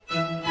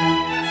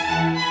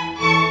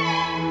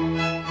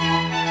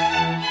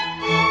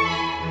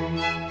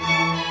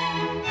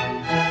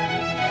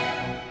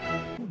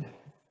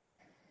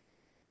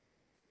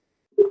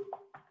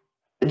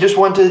just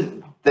want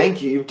to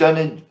thank you. You've done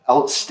an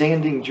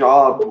outstanding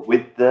job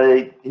with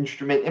the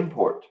instrument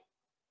import.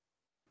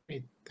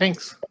 Great.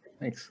 Thanks.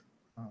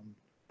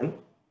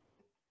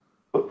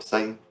 Oops,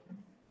 oh,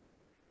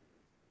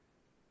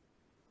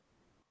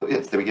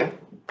 yes, there we go.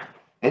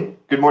 And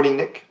good morning,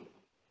 Nick.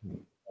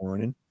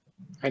 Morning.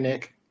 Hi,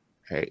 Nick.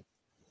 Hey.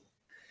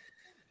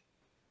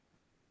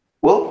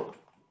 Well,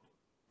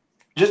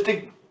 just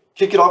to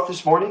kick it off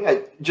this morning,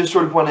 I just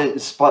sort of want to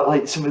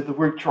spotlight some of the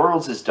work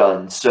Charles has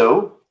done.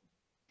 So,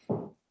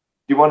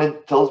 you want to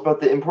tell us about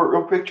the import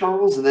real quick,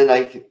 Charles, and then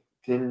I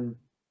can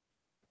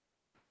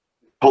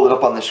pull it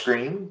up on the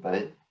screen.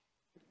 But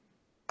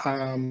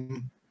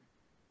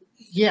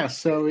yeah,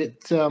 so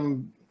it's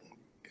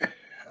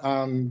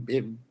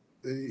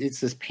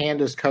this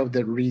pandas code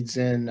that reads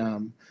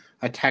in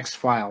a text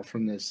file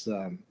from this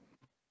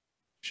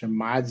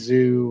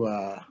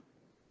Shimadzu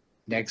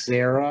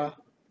Nexera,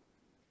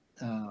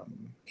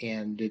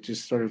 and it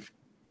just sort of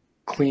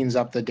cleans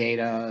up the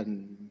data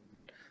and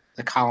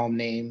the column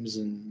names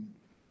and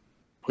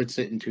puts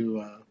it into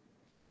a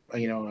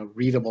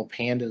readable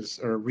pandas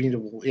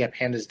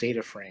pandas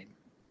data frame.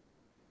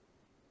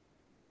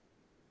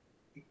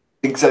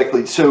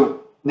 exactly.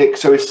 So, Nick,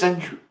 so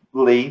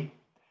essentially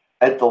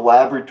at the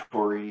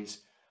laboratories,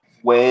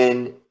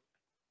 when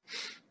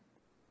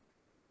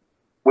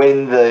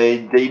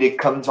the data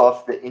comes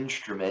off the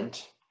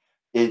instrument,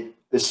 it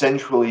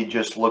essentially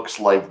just looks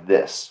like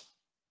this.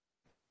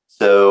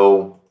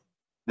 So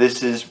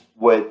this is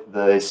what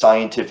the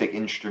scientific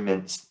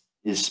instrument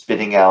is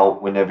spitting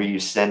out whenever you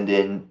send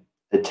in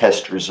the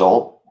test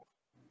result.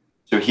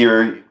 So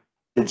here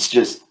it's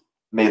just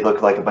may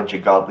look like a bunch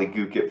of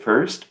gobbledygook at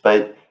first,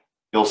 but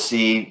you'll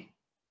see,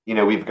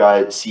 we've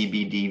got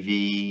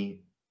CBDV,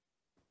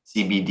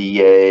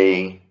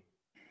 CBDA,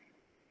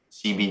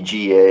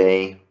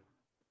 CBGA.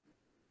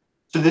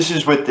 So this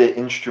is what the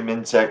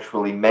instrument's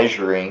actually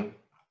measuring,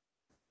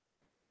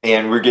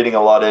 and we're getting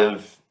a lot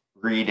of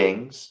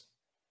readings,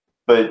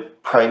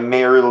 but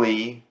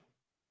primarily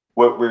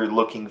what we're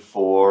looking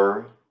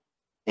for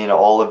in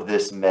all of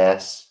this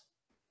mess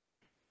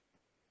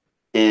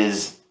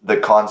is the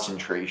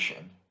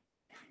concentration.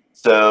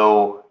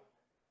 So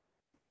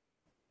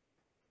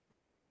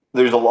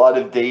there's a lot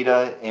of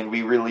data, and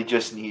we really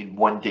just need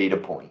one data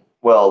point.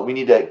 Well, we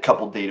need a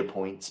couple data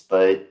points,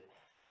 but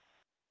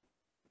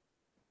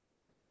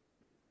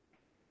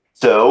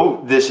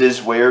so this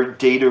is where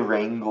data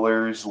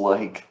wranglers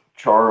like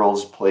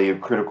Charles play a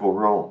critical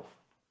role.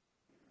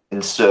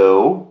 And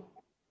so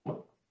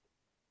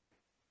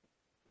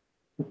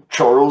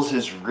Charles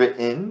has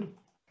written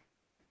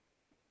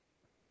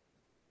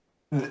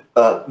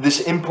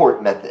this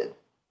import method.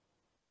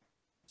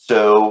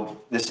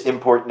 So this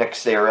import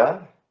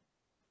Nexera.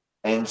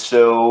 And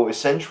so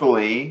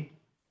essentially,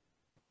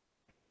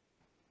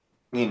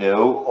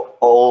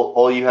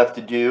 all you have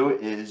to do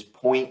is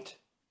point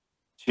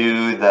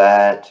to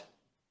that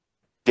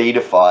data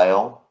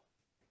file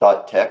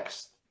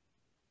 .text,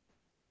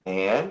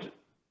 and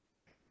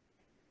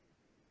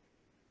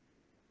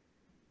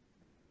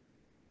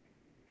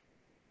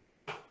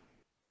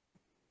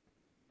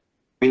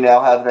we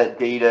now have that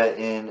data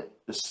in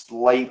a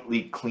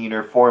slightly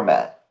cleaner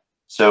format.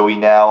 So we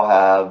now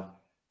have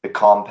the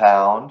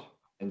compound,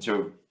 and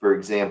so, for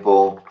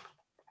example,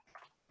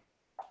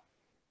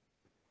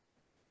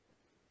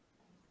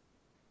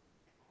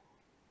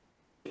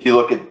 if you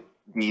look at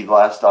the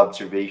last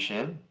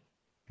observation,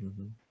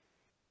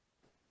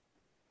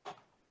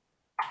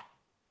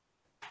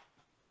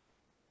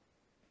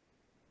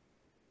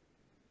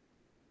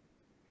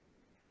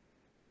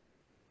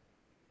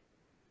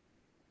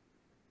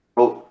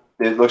 well,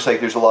 it looks like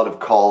there's a lot of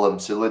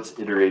columns, so let's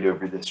iterate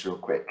over this real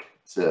quick.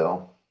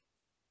 So,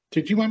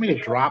 did you want me to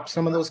drop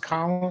some of those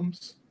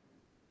columns?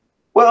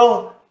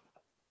 Well,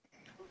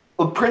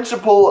 a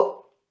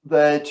principle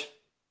that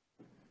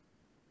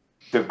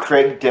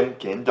Craig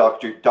Dempkin,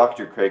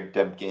 Dr. Craig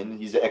Dempkin,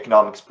 he's an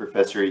economics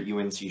professor at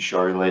UNC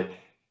Charlotte,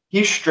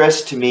 he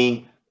stressed to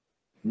me,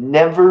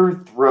 never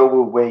throw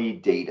away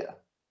data.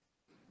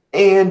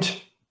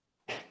 And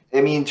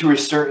I mean, to a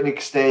certain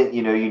extent,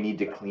 you need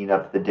to clean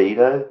up the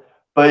data,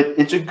 but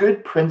it's a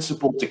good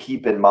principle to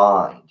keep in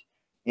mind.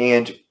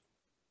 And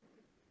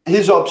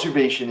his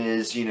observation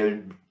is,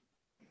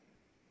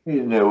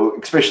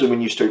 especially when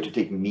you start to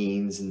take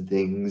means and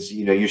things,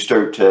 you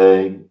start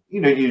to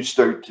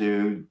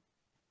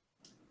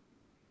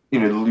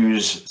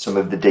lose some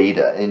of the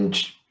data, and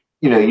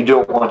you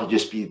don't want to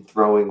just be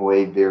throwing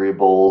away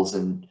variables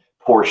and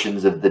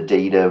portions of the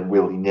data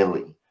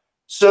willy-nilly.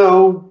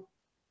 So,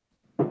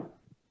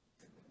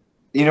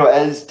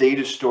 as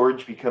data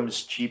storage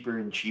becomes cheaper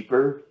and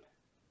cheaper,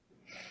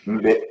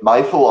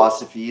 my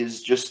philosophy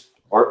is just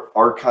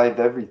archive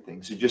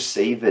everything. So just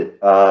save it.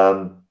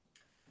 So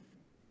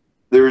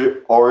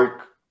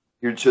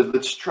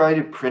let's try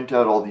to print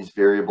out all these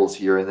variables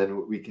here, and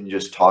then we can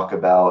just talk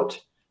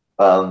about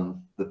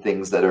the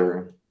things that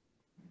are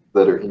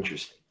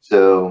interesting.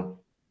 So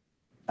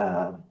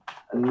I'm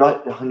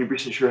not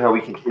 100% sure how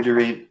we can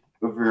iterate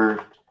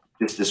over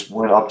just this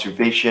one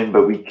observation,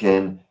 but we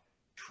can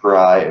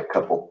try a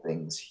couple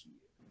things here.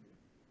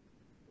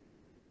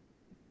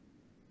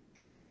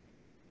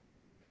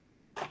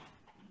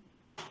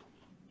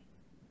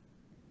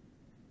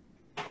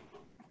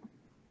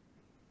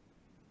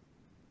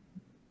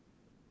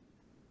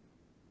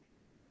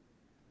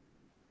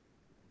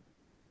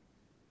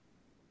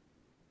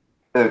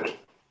 Okay.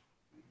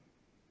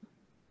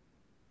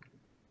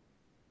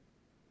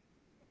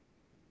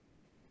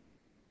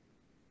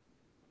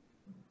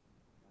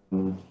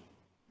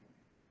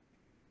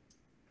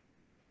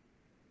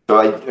 So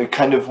I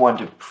kind of want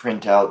to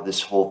print out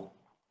this whole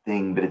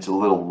thing, but it's a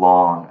little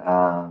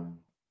long.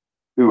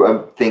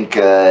 I think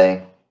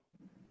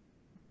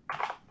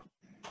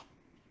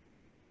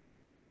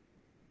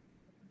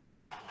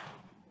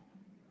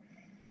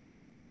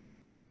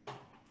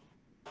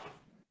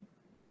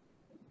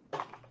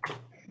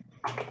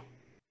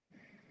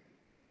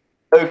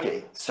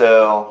okay,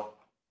 so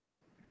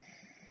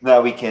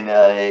now we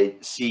can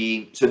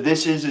see. So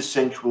this is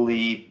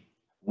essentially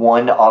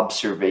one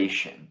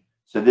observation.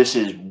 So this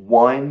is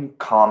one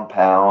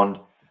compound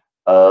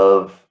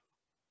of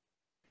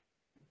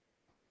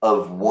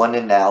one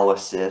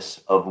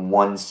analysis of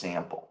one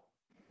sample.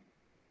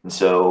 And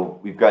so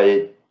we've got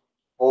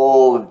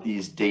all of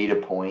these data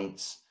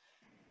points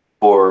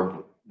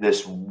for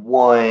this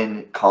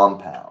one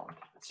compound.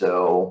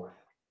 So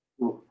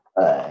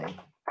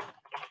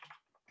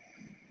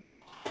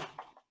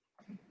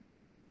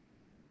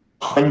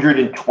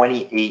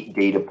 128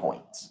 data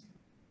points.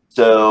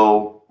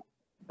 So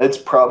that's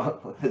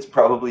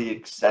probably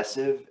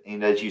excessive.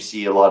 And as you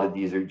see, a lot of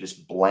these are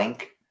just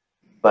blank.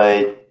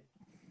 But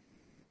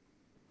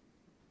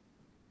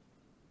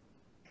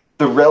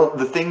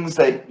the things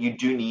that you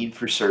do need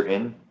for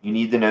certain, you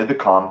need to know the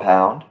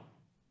compound.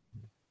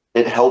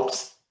 It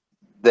helps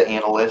the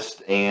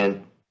analyst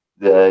and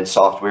the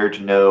software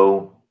to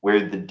know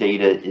where the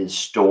data is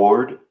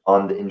stored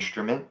on the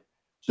instrument.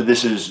 So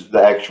this is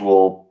the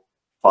actual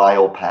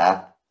file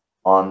path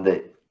on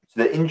the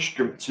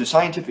instrument. So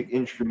scientific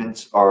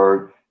instruments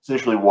are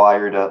essentially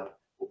wired up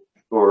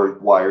or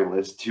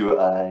wireless to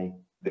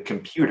the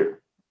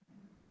computer,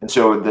 and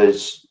so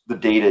the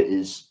data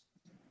is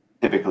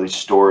typically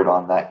stored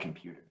on that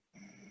computer.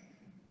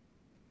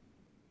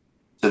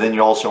 So then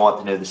you also want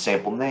to know the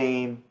sample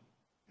name,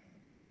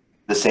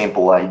 the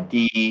sample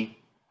ID,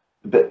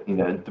 but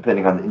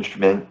depending on the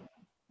instrument.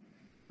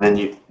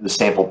 Then the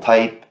sample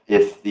type,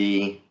 if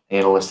the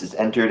analyst has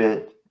entered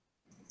it.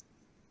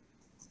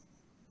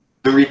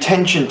 The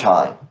retention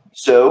time.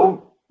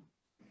 So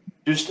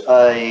just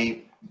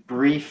a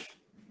very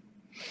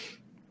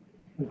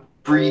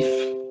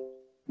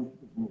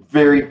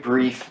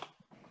brief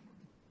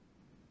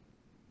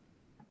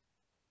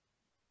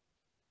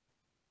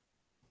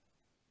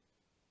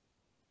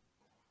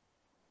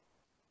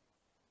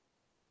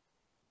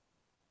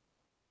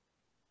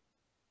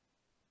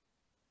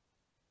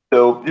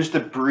So just a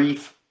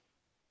brief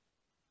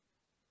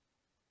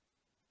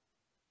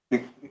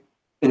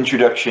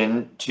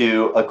introduction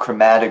to a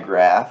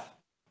chromatograph.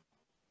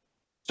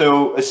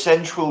 So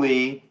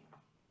essentially,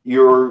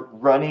 you're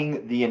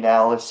running the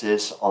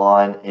analysis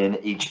on an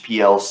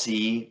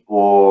HPLC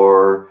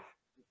or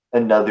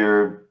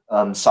another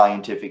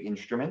scientific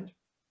instrument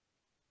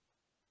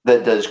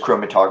that does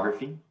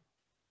chromatography.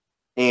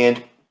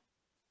 And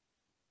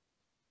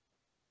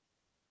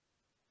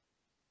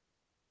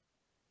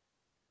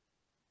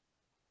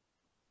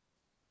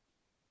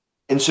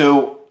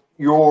so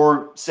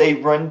your, say,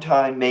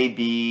 runtime may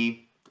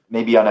be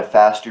maybe on a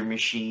faster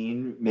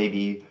machine,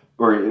 maybe,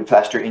 or a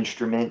faster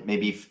instrument,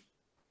 maybe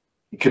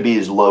it could be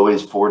as low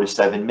as 4 to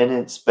 7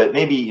 minutes, but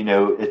maybe,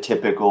 a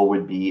typical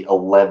would be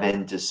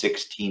 11 to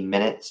 16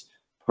 minutes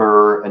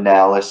per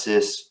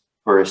analysis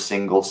for a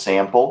single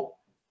sample.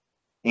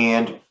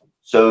 And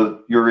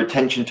so your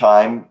retention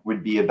time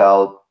would be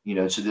about,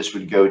 so this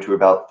would go to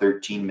about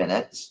 13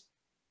 minutes.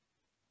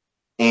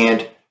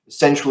 And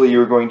essentially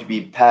you're going to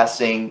be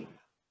passing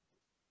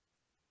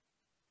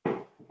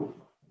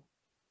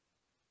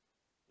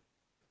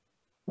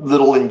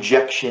little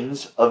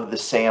injections of the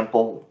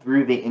sample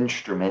through the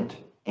instrument,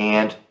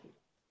 and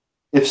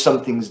if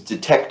something's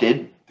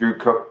detected through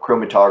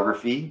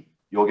chromatography,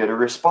 you'll get a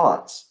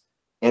response.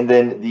 And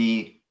then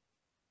the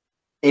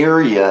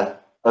area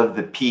of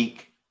the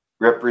peak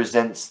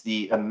represents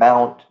the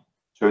amount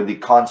or the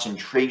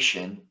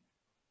concentration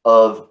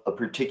of a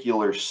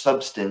particular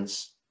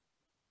substance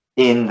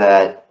in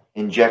that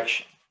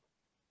injection.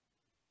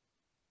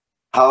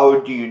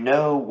 How do you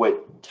know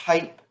what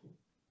type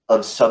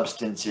of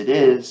substance it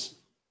is?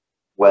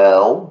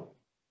 Well,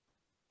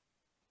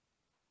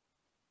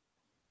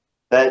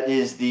 that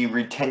is the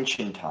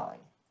retention time.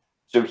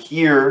 So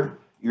here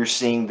you're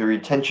seeing the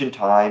retention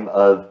time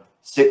of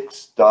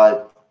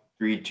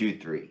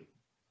 6.323.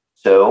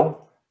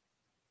 So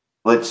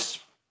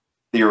let's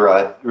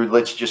theorize, or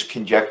let's just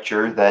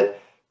conjecture that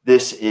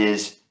this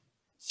is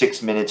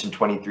 6 minutes and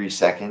 23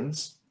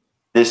 seconds.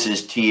 This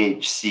is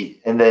THC.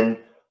 And then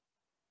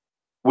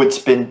what's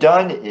been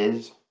done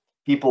is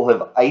people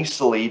have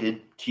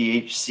isolated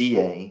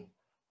THCA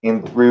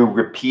And through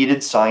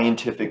repeated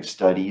scientific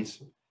studies,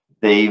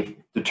 they've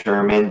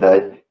determined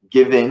that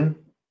given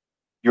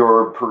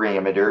your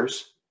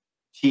parameters,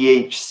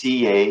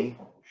 THCA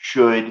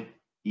should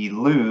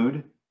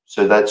elude,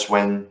 so that's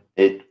when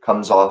it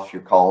comes off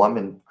your column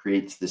and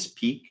creates this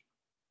peak,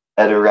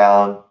 at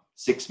around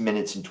 6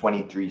 minutes and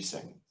 23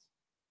 seconds.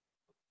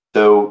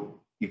 So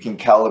you can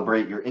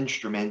calibrate your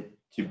instrument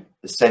to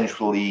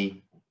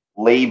essentially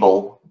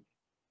label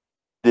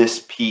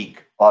this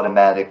peak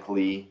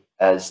automatically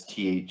as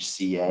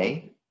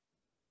THCA.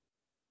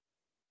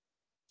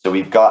 So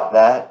we've got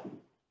that.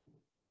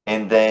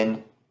 And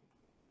then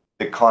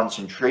the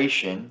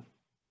concentration,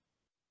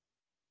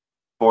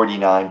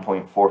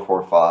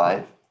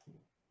 49.445,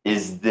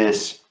 is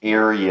this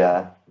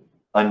area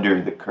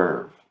under the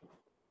curve.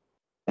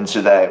 And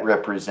so that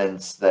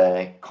represents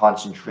the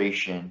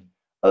concentration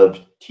of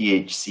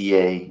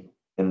THCA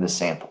in the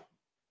sample.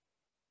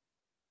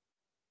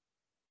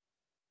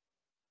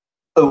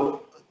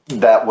 Oh,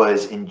 that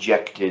was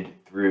injected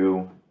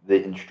through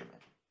the instrument.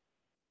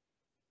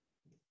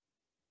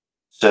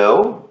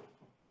 So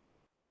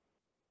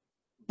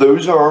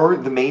those are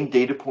the main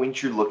data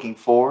points you're looking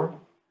for.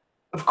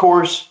 Of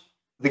course,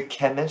 the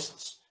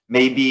chemists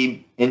may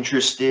be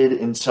interested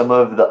in some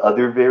of the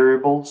other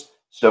variables.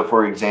 So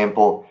for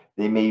example,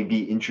 they may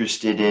be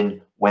interested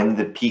in when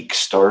the peak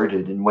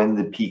started and when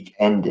the peak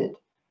ended,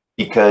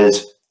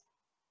 because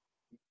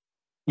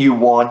you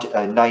want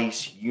a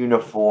nice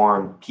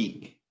uniform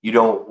peak. You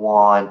don't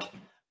want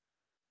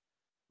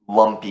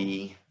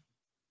lumpy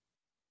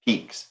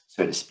peaks,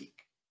 so to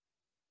speak.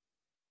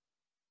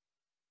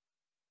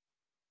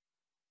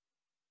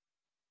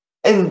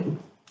 And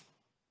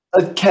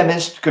a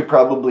chemist could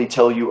probably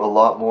tell you a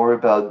lot more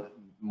about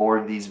more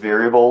of these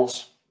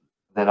variables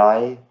than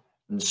I.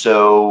 And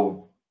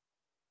so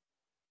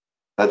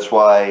that's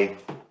why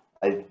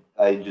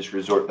I just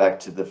resort back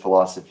to the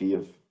philosophy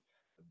of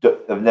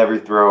never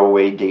throw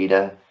away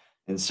data.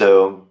 And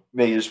so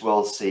may as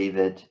well save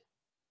it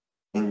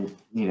in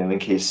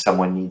case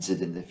someone needs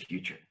it in the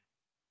future.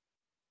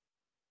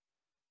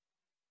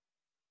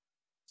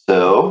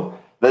 So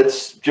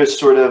that's just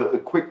sort of a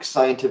quick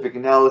scientific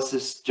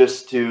analysis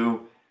just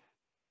to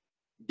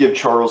give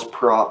Charles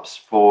props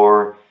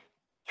for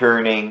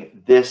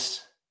turning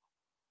this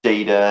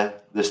data,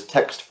 this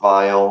text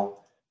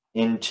file,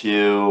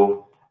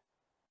 into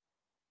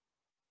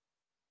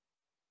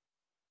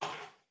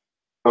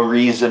a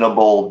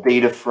reasonable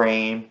data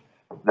frame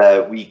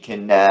that we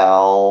can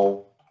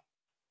now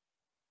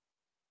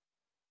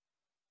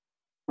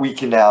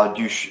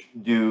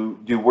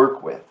do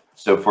work with.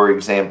 So for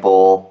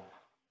example,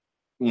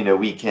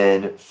 we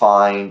can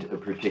find a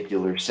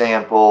particular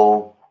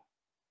sample.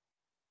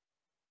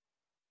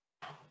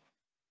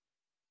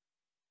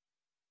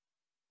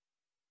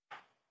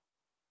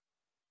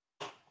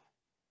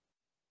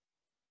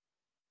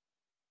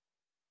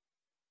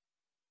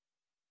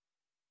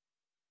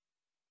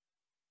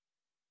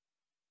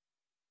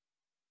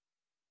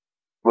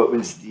 What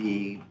was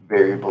the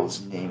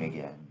variable's name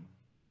again?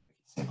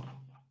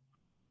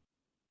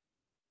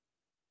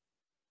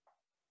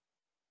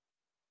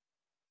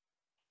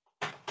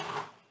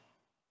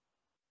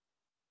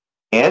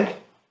 And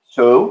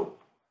so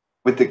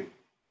with the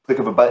click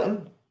of a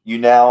button, you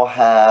now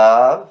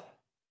have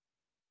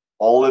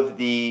all of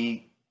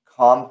the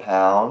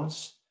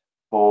compounds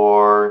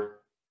for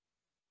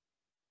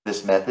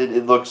this method.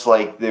 It looks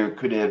like there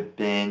could have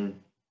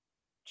been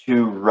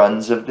 2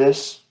 runs of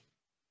this.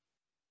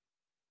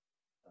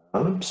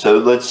 So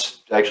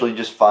let's actually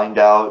just find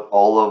out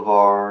all of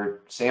our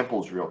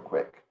samples real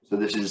quick. So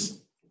this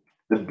is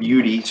the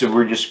beauty. So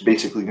we're just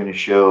basically going to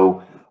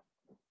show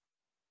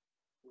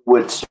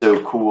what's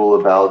so cool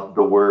about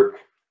the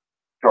work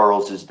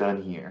Charles has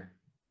done here.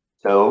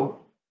 So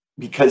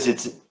because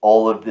it's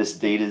all of this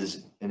data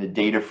is in a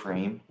data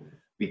frame,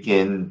 we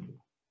can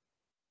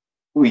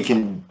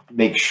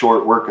make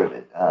short work of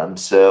it.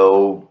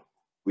 So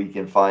we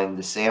can find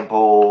the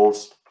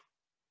samples.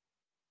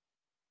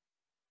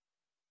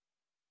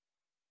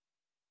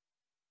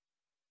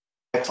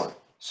 Excellent.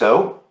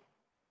 So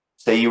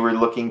say you were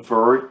looking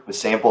for a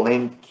sample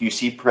name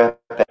QC Prep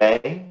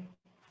A.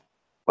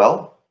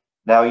 Well,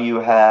 now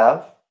you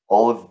have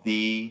all of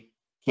the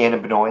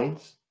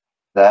cannabinoids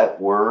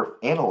that were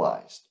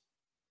analyzed.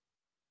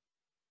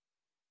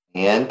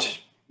 And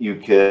you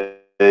could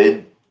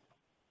take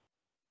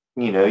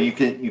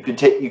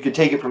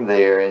it from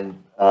there,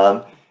 and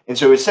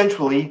so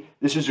essentially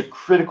this is a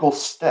critical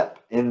step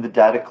in the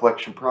data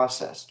collection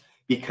process,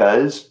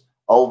 because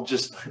I'll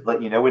just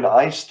let you know, when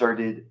I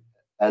started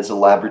as a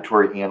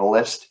laboratory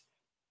analyst,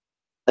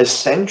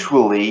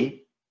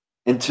 essentially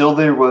until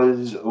there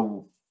was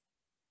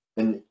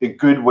a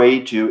good way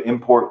to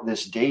import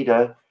this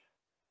data,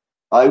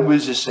 I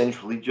was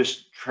essentially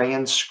just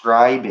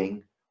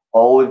transcribing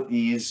all of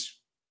these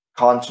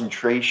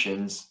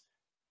concentrations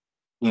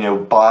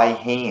by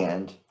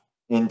hand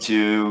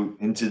into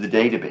the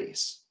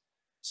database.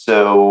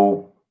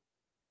 So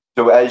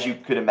as you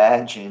could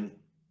imagine,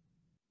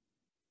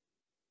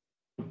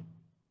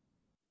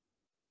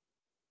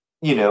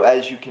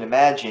 as you can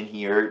imagine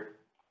here,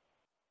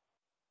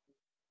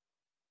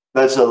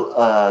 that's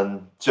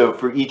so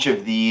for each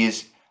of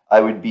these, I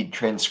would be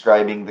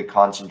transcribing the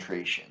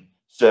concentration.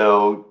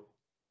 So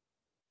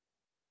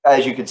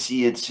as you can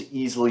see, it's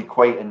easily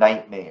quite a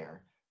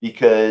nightmare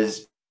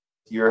because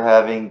you're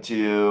having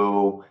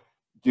to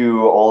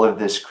do all of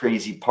this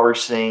crazy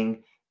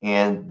parsing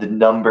and the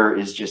number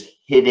is just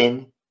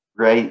hidden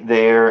right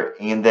there.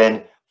 And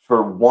then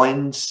for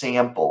one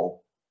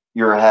sample,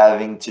 you're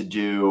having to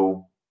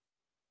do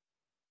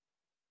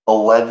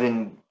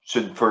 11,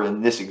 so for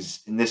in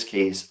this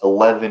case,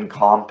 11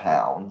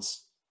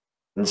 compounds.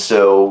 And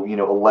so,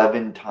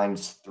 11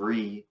 times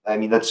 3, I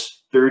mean,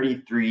 that's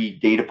 33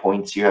 data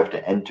points you have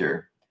to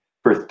enter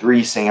for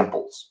 3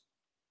 samples.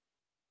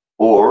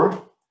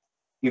 Or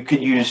you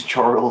could use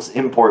Charles'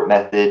 import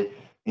method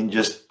and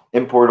just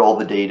import all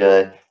the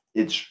data.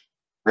 It's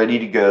ready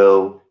to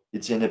go.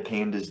 It's in a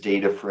pandas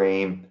data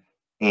frame.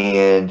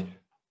 And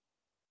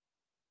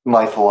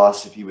my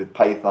philosophy with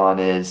Python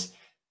is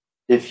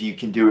if you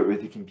can do it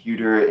with a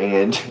computer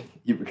and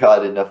you've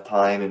got enough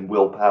time and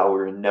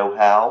willpower and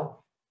know-how,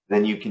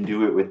 then you can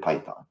do it with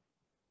Python.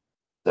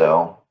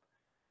 So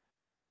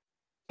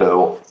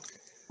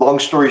long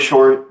story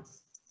short,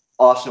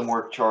 awesome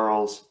work,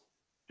 Charles.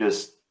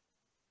 Just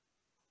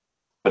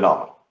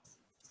phenomenal.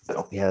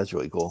 So yeah, that's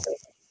really cool.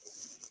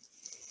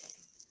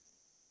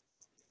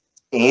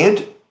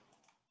 And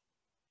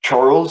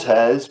Charles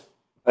has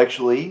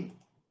actually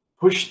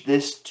pushed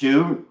this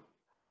to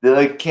the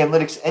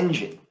Canlytics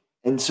engine.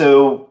 And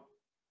so,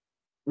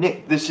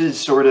 Nick, this is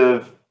sort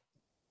of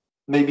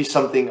maybe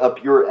something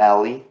up your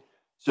alley.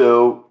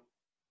 So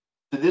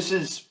this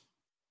is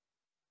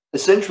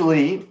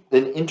essentially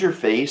an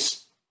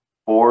interface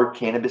for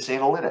cannabis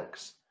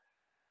analytics.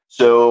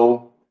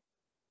 So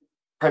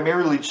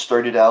primarily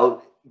started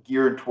out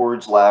geared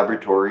towards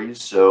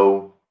laboratories,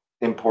 so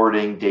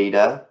importing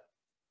data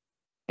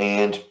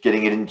and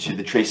getting it into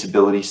the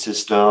traceability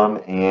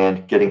system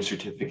and getting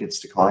certificates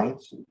to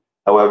clients.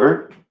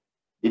 However,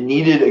 it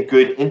needed a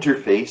good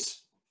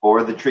interface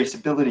for the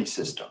traceability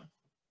system.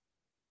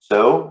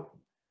 So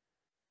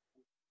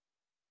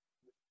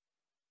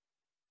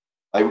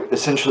I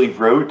essentially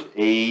wrote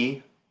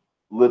a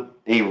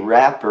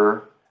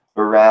wrapper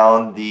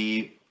around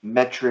the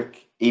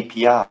metric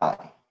API.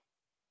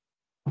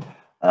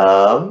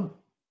 And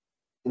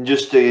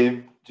just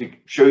to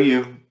show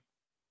you,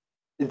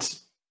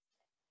 it's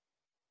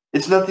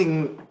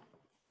nothing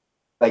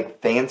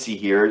like fancy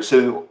here.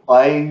 So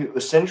I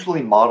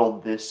essentially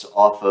modeled this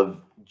off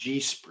of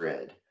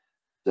GSpread.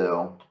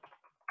 So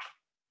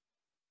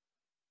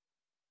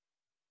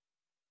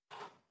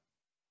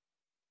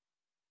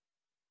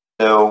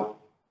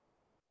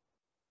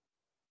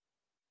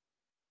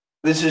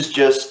this is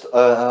just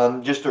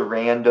a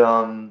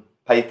random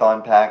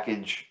Python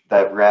package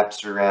that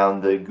wraps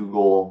around the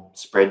Google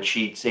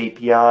Spreadsheets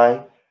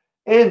API.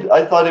 And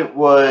I thought it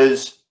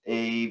was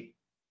a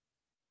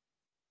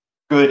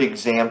good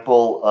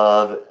example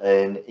of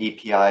an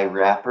API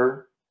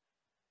wrapper.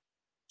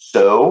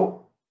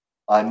 So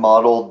I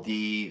modeled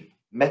the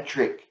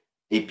metric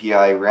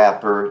API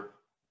wrapper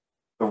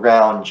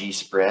around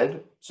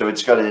GSpread. So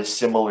it's got a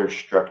similar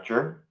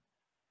structure,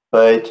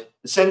 but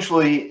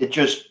essentially it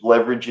just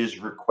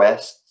leverages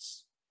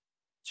requests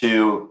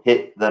to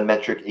hit the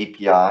metric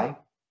API.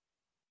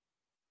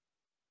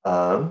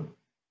 To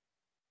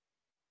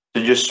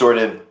just sort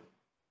of,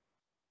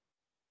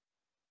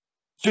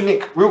 so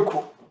Nick, real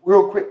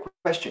quick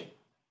question.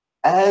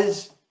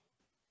 As,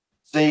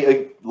 say,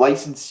 a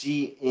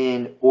licensee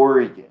in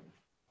Oregon,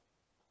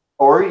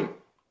 are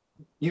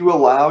you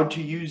allowed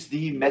to use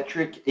the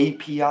metric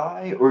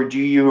API, or do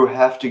you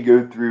have to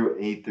go through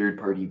a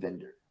third-party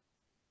vendor?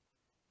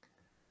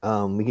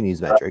 We can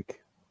use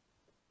metric.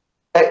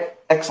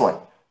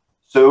 Excellent.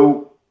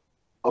 So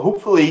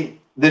hopefully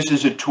this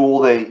is a tool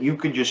that you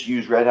could just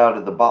use right out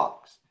of the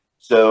box.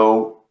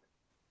 So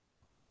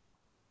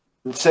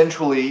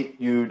essentially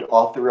you'd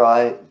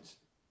authorize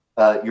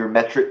your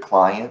metric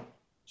client.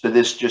 So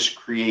this just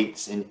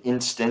creates an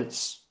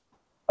instance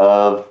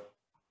of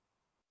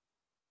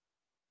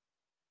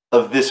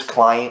this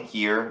client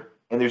here,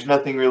 and there's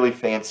nothing really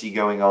fancy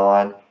going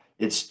on.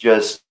 It's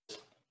just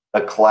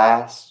a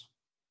class,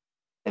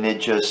 and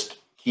it just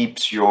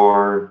keeps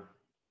your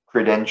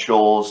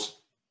credentials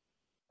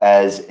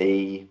as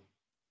a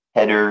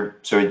header.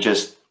 So it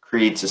just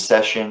creates a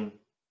session,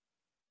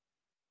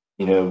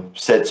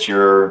 sets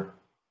your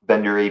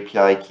vendor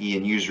API key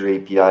and user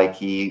API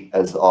key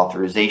as the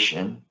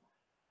authorization,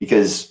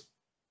 because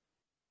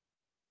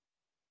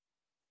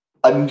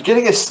I'm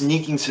getting a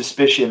sneaking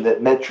suspicion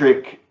that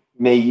Metric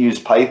may use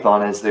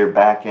Python as their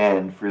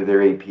backend for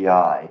their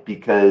API,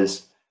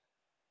 because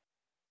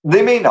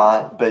they may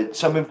not, but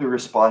some of the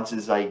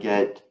responses I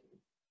get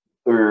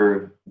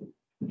are,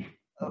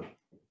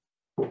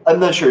 I'm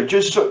not sure,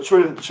 just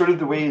sort of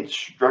the way it's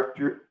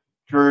structured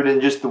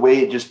and just the way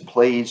it just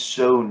plays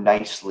so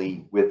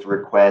nicely with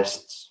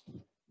requests.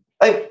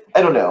 I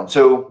don't know.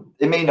 So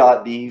it may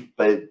not be,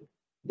 but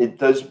it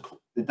does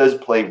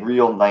play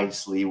real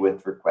nicely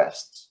with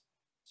requests.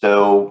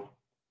 So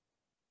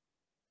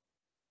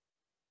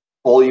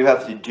all you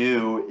have to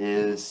do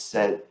is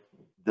set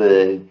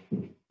the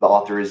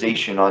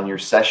authorization on your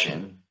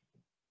session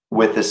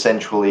with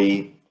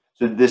essentially,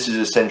 so this is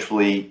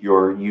essentially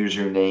your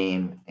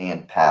username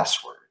and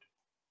password.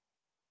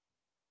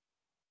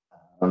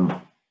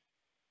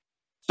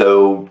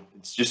 So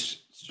it's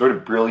just sort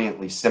of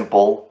brilliantly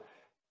simple.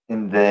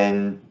 And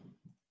then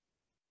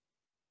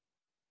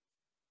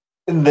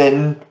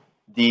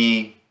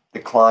the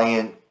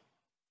client,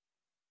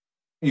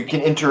 you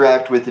can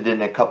interact with it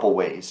in a couple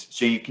ways.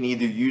 So you can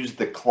either use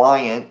the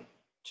client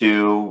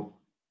to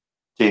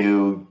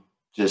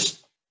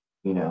just,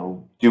 you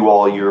know, do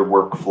all your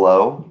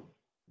workflow,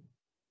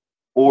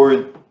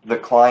 or the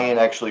client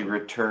actually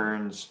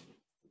returns.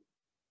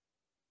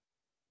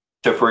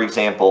 So for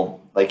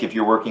example, like if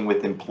you're working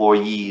with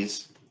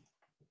employees,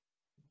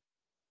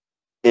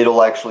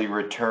 it'll actually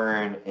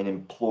return an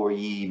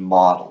employee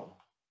model.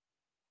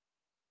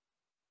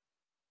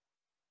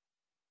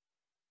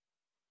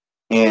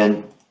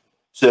 And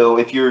so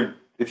if you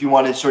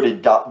want to sort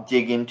of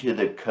dig into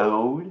the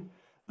code,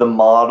 the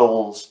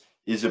models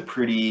is a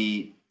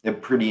pretty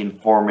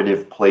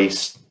informative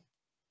place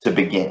to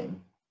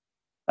begin.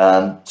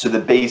 So the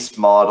base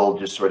model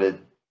just sort of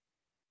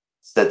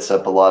sets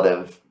up a lot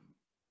of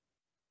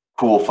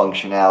cool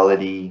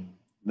functionality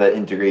that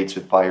integrates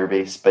with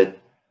Firebase, but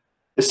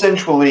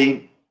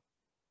essentially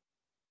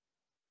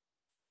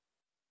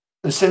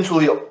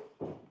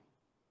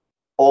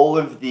all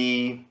of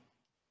the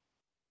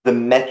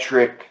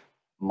metric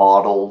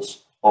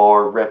models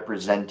are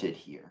represented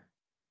here.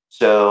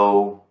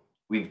 So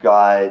we've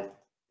got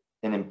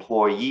an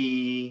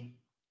employee,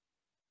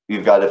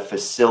 we've got a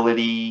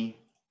facility.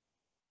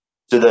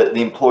 So the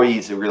employee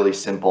is a really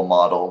simple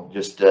model,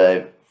 just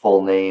a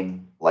full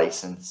name,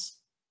 license.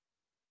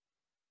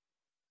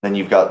 Then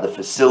you've got the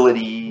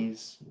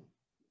facilities.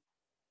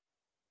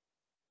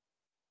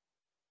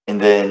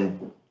 And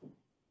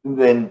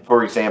then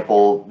for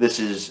example, this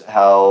is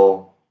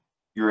how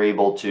you're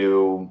able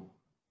to,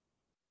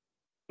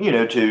 you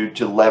know,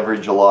 to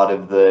leverage a lot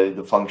of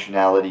the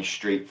functionality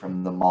straight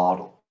from the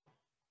model.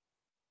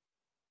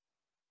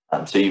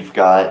 So you've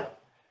got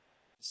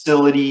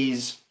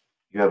facilities,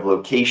 you have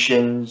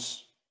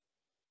locations,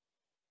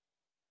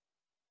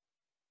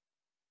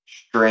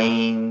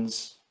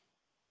 strains,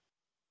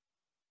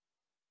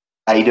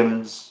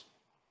 items,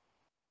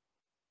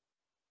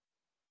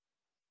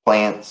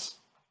 plants.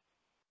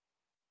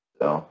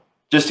 So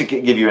just to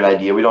give you an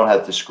idea, we don't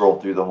have to scroll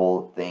through the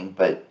whole thing,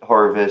 but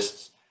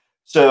harvests.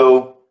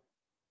 So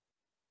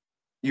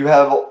you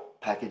have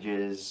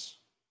packages,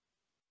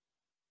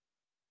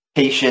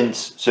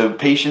 patients. So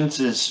patients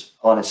is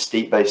on a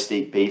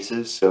state-by-state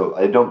basis. So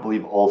I don't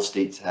believe all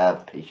states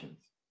have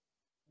patients.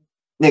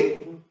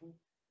 Nick,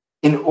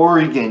 in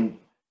Oregon,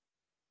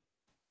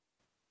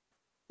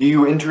 do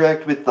you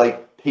interact with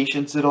like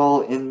patients at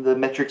all in the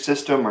metric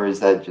system, or is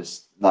that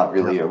just not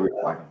really a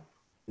requirement?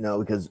 No,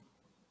 because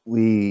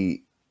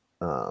we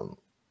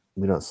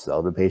don't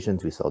sell to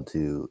patients, we sell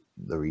to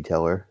the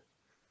retailer.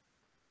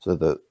 So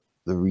the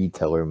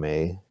retailer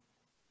may,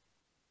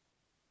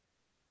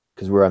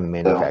 because we're on the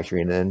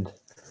manufacturing end.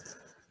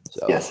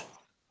 So yes.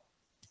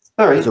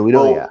 All right. So we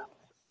don't, yeah.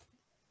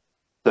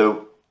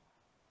 So,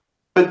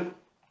 but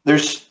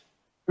there's,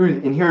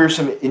 and here are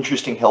some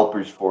interesting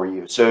helpers for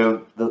you.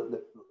 So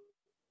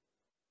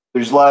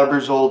there's lab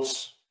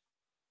results,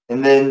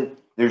 and then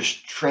there's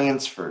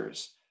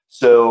transfers.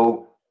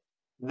 So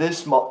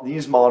these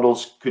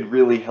models could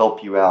really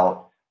help you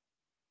out.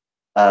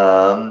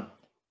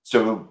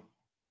 So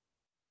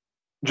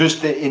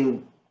just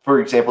for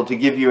example, to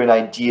give you an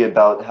idea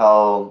about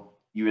how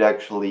you would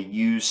actually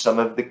use some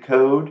of the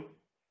code,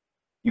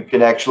 you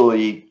can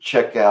actually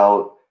check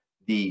out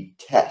the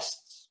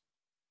tests.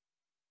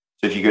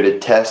 So if you go to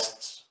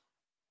tests,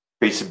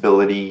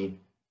 traceability,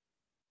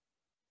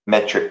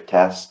 metric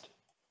test,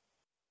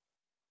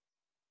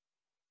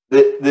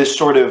 this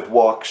sort of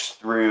walks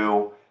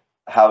through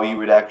how you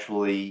would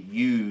actually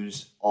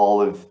use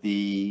all of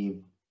the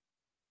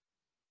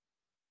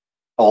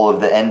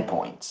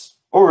endpoints,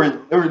 or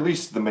at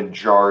least the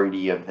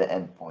majority of the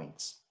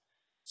endpoints.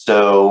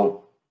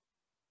 So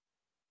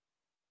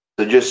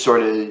just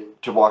sort of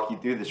to walk you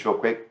through this real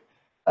quick,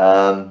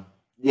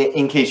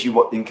 in case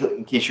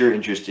you're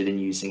interested in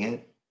using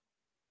it.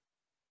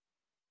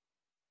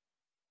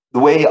 The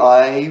way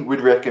I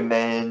would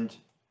recommend,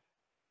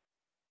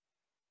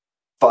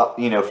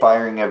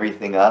 firing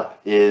everything up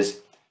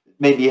is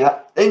maybe,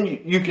 and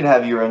you can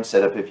have your own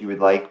setup if you would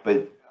like,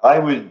 but I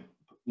would,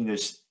 I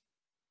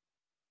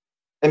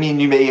mean,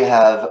 you may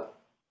have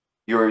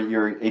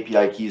your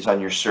API keys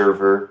on your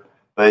server,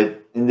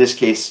 but in this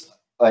case,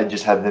 I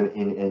just have them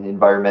in an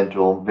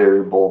environmental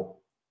variable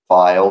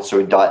file, so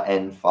a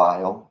 .n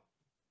file.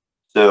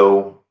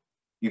 So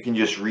you can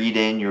just read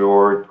in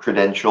your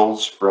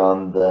credentials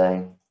from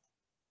the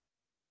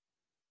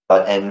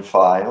 .n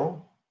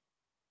file,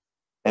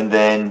 and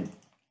then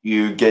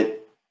you get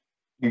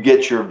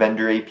your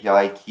vendor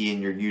API key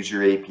and your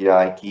user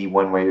API key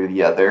one way or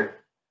the other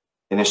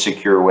in a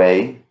secure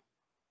way.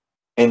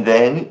 And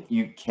then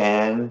you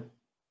can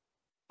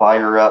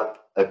fire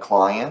up a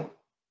client.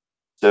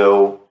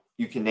 So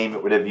you can name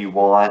it whatever you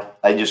want.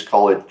 I just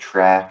call it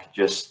track,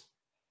 just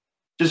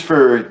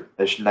for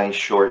a nice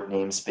short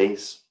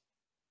namespace.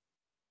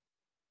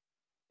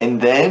 And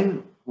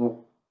then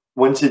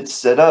once it's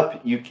set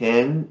up, you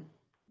can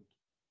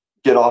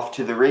get off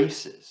to the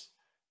races.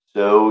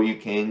 So you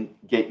can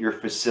get your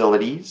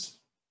facilities.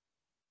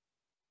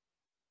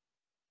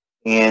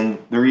 And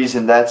the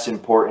reason that's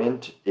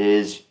important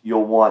is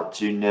you'll want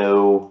to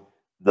know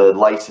the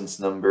license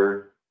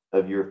number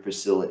of your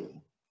facility.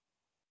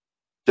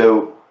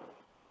 So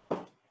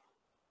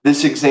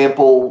this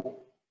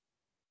example,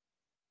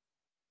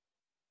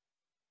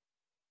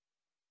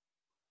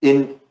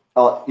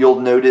 you'll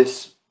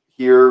notice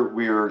here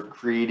we're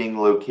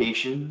creating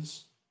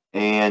locations,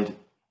 and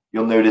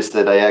you'll notice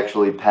that I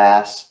actually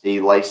pass a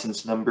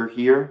license number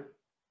here.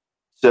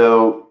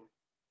 So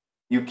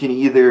you can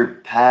either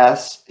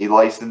pass a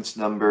license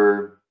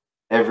number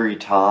every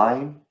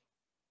time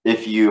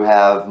if you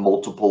have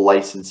multiple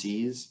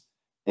licensees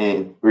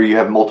or you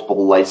have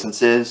multiple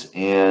licenses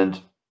and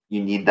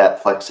you need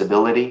that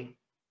flexibility,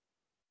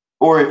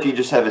 or if you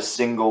just have a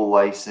single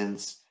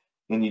license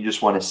and you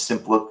just want to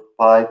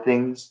simplify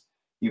things,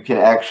 you can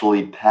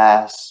actually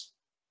pass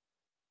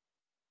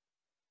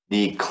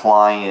the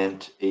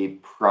client a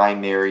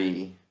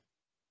primary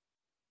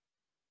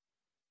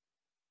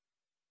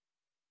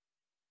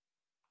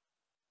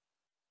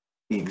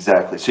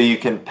Exactly. So you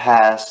can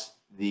pass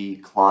the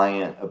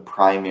client a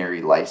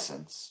primary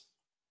license.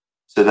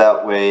 So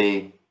that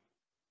way,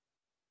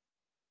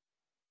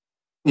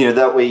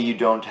 that way you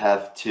don't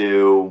have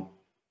to,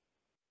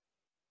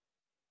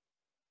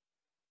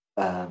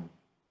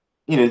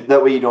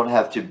 that way you don't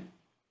have to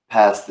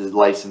pass the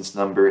license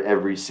number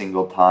every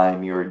single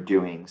time you're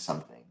doing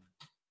something.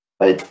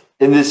 But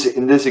in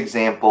this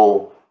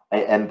example, I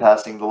am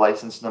passing the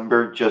license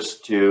number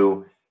just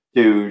to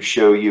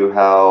show you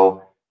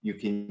how you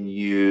can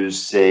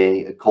use,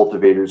 say, a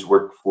cultivator's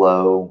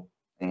workflow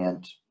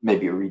and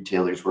maybe a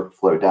retailer's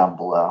workflow down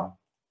below.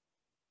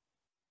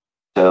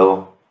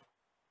 So,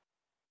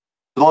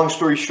 long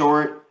story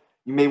short,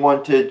 you may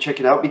want to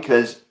check it out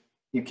because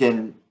you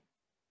can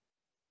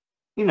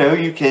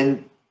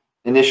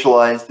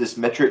initialize this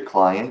metric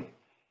client,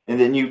 and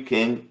then you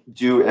can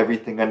do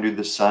everything under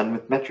the sun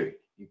with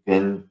metric. You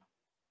can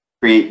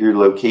create your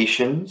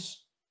locations,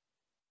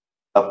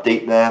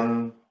 update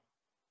them,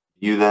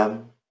 view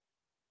them.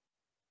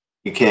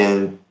 You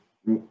can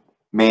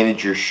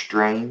manage your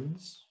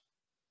strains.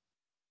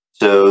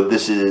 So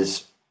this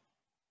is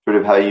sort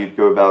of how you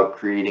go about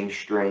creating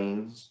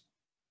strains.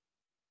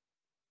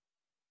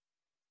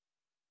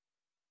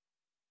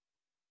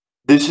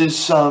 This is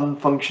some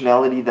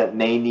functionality that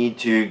may need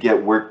to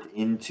get worked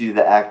into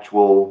the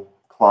actual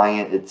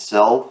client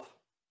itself,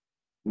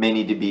 may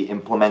need to be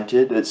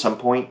implemented at some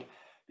point,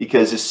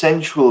 because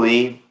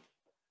essentially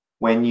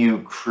when you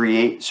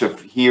create,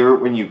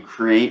 when you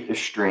create a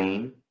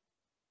strain,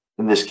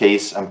 in this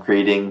case, I'm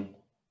creating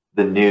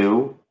the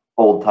new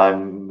old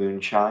time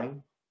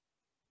moonshine.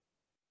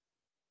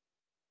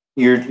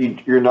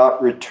 You're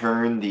not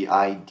return the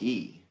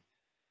ID,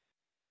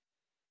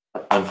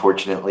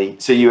 unfortunately.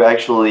 So you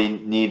actually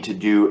need to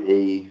do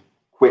a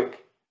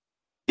quick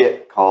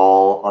get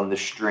call on the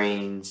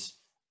strains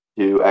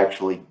to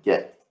actually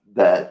get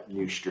that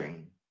new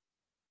strain.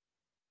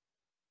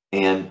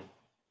 And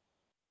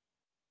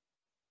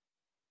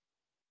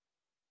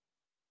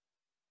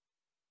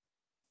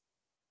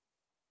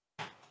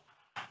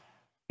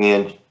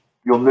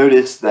you'll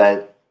notice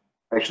that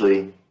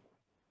actually,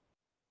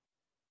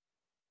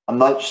 I'm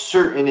not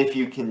certain if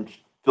you can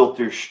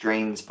filter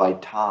strains by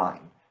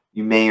time.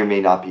 You may or may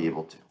not be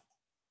able to.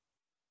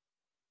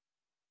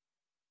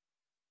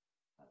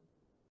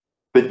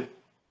 But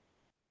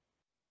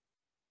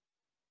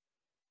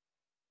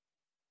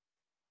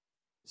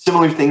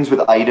similar things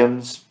with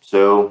items.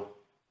 So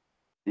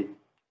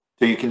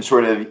you can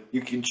sort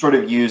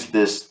of use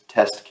this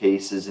test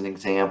case as an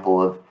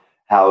example of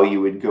how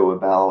you would go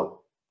about,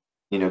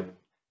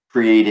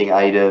 creating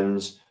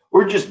items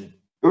or just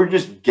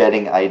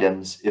getting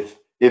items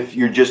if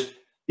you're just,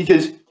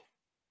 because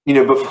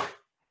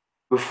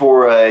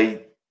before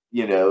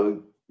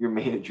your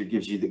manager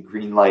gives you the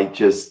green light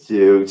just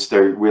to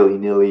start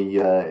willy-nilly,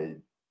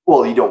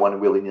 well, you don't want to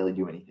willy-nilly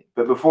do anything,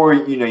 but before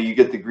you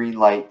get the green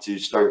light to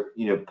start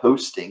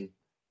posting,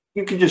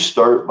 you can just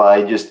start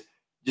by just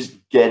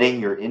getting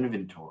your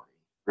inventory,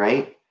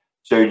 right?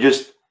 So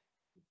just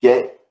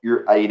get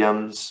your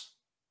items,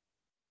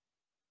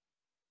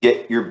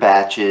 get your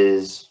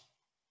batches,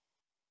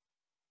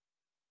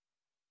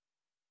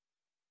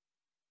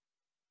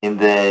 and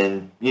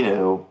then,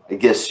 I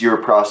guess you're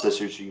a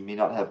processor, so you may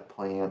not have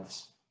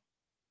plants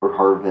or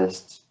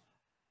harvests,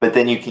 but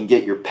then you can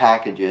get your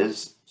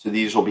packages. So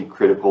these will be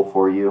critical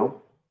for you.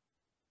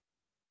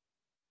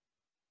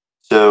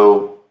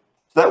 So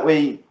that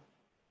way,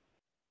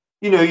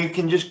 you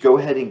can just go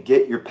ahead and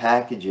get your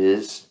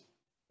packages,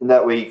 and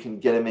that way you can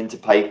get them into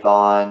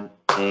Python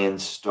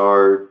and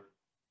start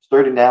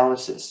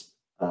analysis.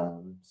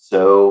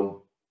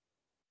 So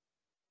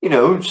you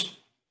know,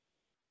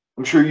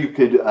 I'm sure you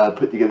could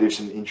put together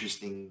some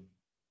interesting.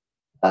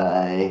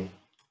 Yeah,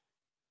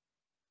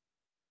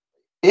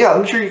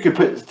 I'm sure you could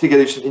put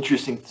together some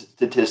interesting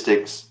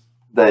statistics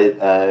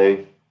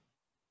that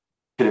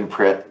could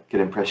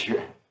impress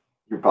your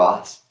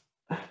boss.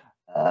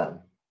 Um,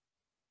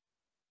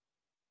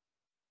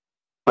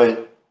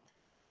 but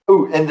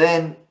oh, and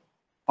then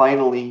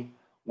finally,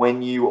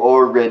 when you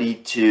are ready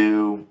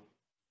to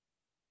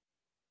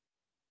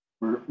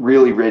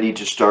really ready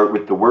to start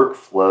with the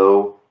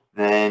workflow,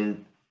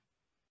 then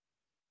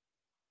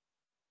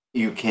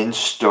you can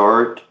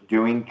start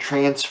doing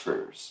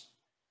transfers.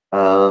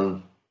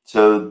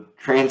 So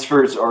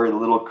transfers are a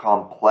little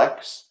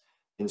complex,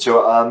 and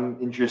so I'm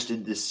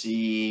interested to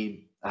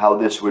see how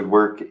this would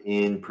work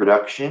in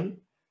production.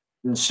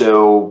 And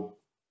so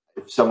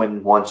if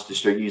someone wants to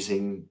start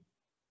using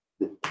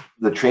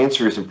the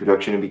transfers in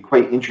production, it'd be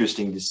quite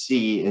interesting to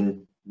see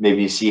and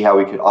maybe see how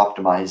we could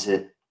optimize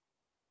it.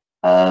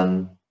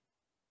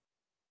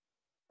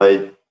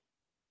 But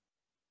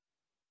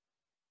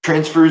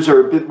transfers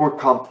are a bit more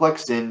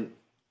complex in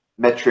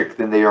metric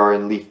than they are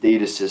in leaf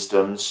data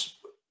systems.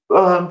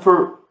 But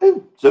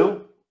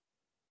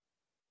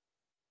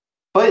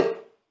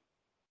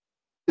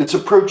it's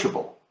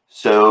approachable.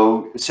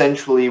 So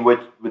essentially,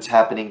 what's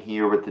happening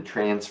here with the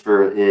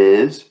transfer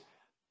is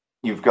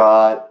you've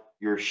got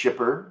your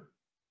shipper,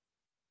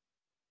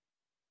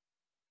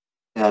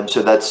 and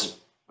so that's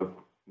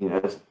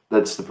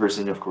that's the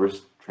person, of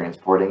course,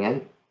 transporting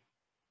it.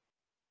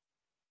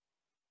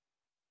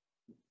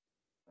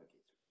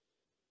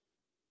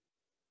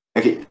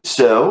 Okay,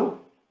 so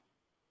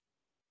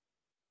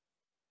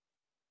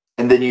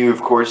and then you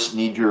of course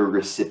need your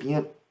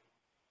recipient,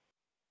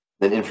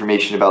 then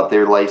information about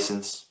their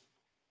license,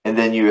 and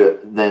then you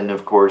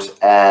of course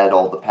add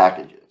all the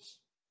packages.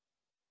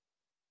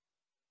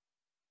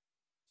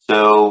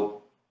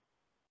 So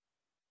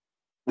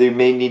there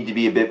may need to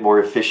be a bit more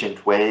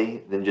efficient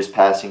way than just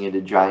passing it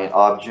a giant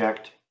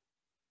object,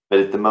 but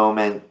at the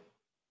moment,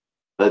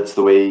 that's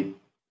the way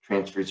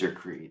transfers are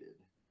created.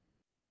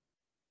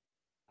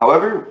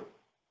 However,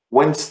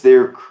 once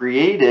they're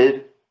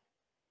created,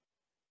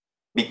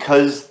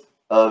 because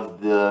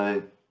of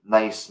the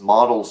nice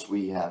models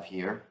we have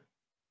here,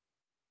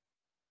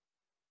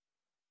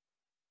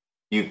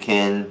 you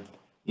can,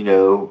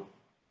 you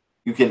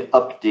can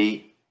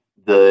update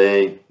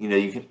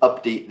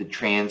the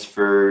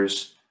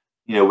transfers,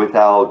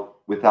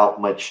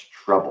 without much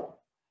trouble.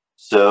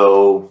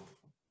 So,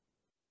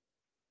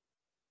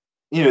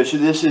 so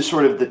this is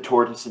sort of the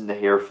tortoise and the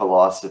hare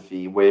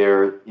philosophy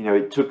where,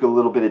 it took a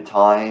little bit of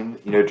time,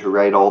 to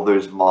write all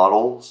those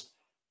models,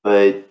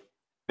 but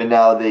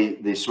now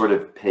they sort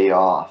of pay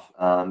off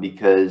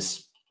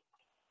because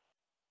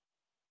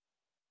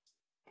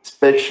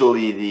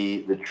especially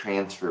the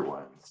transfer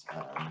ones.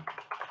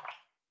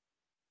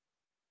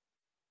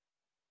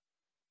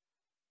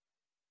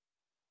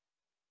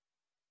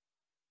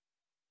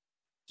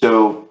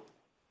 So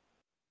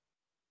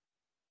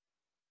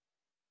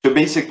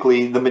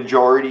basically, the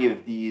majority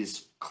of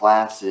these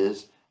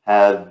classes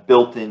have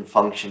built-in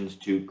functions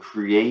to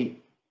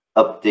create,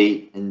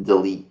 update, and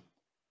delete.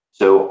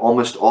 So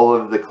almost all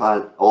of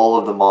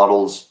the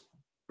models,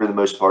 for the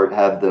most part,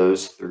 have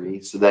those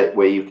three. So that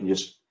way you can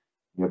just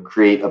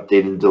create,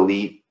 update, and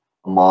delete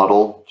a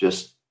model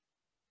just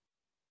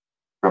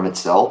from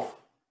itself.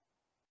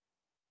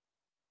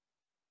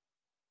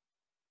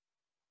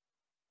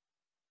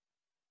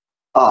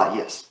 Ah,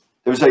 yes.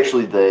 It was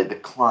actually the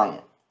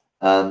client.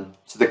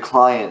 So the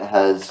client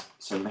has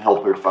some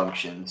helper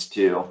functions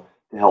too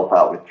to help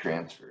out with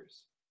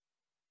transfers.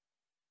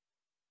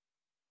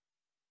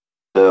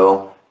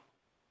 So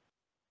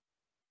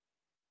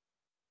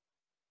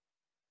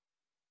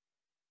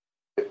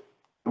I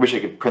wish I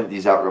could print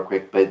these out real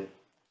quick, but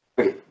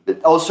okay.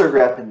 But I'll start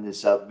wrapping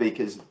this up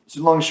because,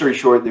 so long story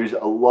short, there's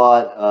a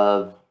lot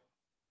of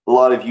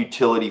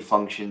utility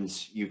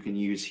functions you can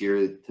use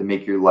here to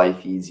make your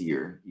life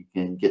easier. You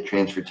can get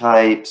transfer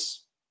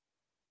types.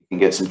 You can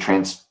get you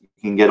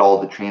can get all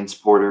the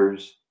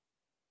transporters.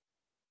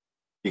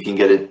 You can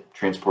get a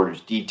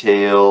transporter's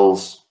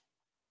details.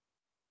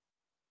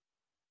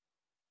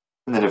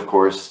 And then, of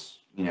course,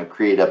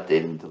 create,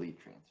 update, and delete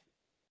transfer.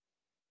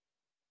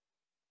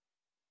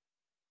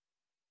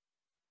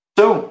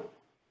 So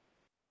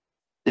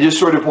I just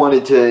sort of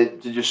wanted to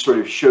just sort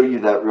of show you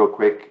that real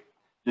quick,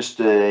 just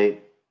to,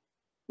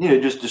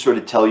 just to sort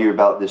of tell you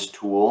about this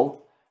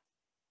tool,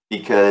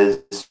 because,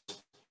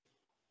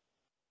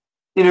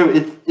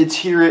 it's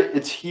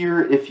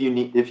here if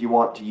you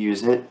want to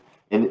use it,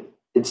 and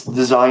it's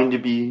designed to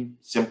be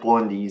simple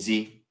and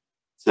easy.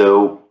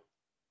 So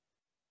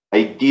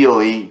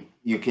ideally,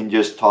 you can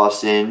just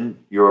toss in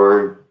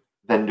your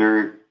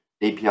vendor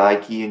API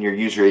key and your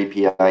user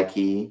API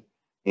key,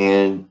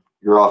 and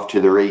you're off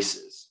to the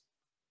races.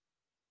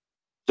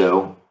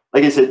 So,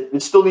 like I said,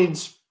 it still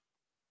needs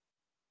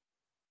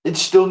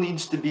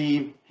to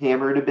be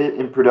hammered a bit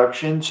in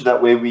production, so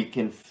that way we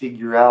can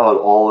figure out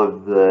all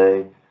of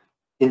the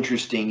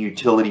interesting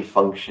utility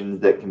functions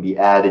that can be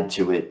added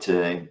to it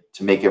to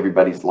make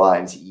everybody's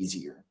lives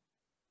easier.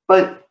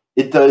 But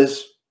it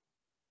does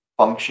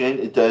function.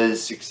 It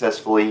does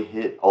successfully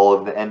hit all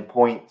of the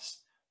endpoints.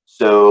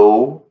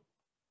 So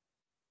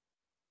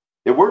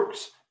it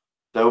works.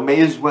 So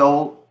may as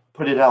well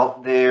put it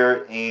out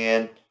there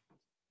and,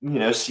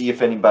 see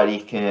if anybody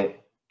can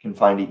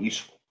find it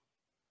useful.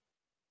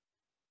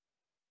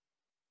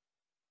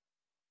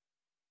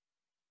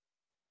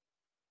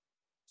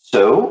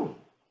 So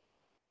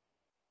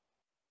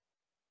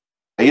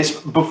I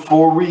guess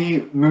before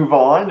we move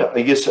on,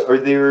 are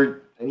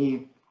there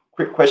any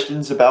quick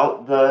questions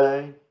about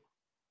the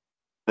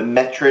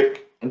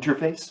metric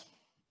interface?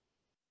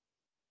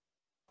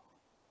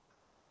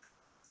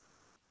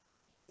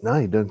 No,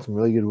 you've done some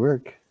really good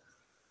work.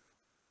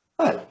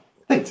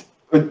 Thanks.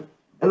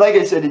 And like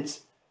I said,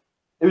 it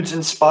was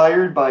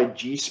inspired by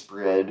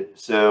G-Spread,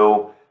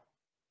 so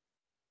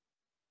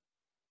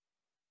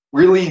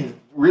really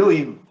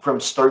from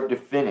start to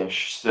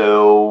finish.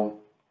 So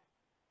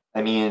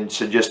I mean,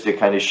 so just to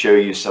kind of show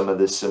you some of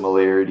the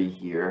similarity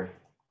here.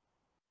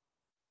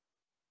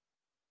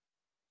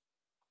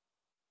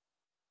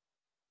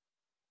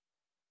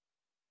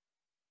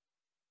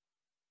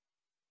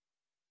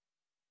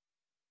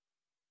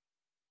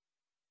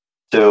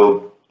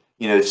 So,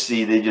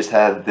 see, they just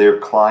have their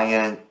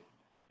client,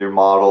 their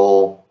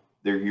model,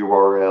 their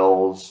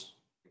URLs,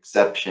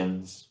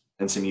 exceptions,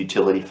 and some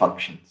utility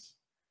functions.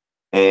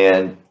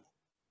 And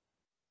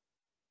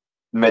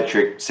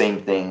metric,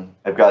 same thing.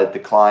 I've got the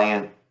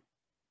client,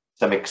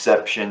 some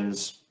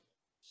exceptions.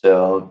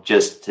 So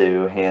just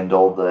to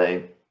handle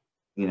the,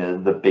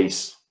 the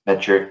base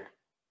metric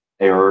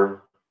errors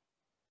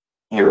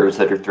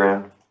that are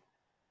thrown.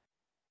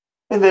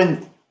 And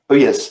then, oh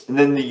yes, and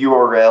then the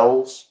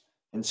URLs.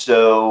 And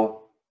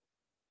so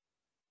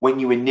when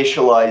you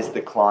initialize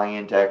the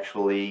client,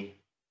 actually,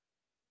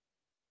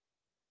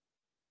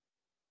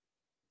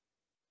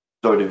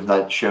 sort of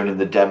not shown in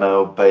the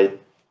demo, but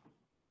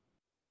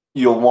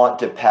you'll want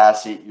to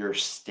pass it your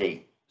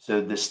state. So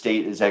the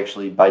state is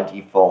actually by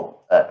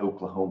default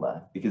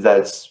Oklahoma, because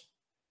that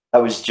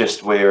was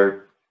just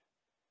where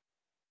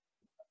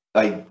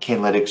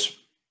Cannalytics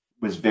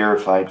was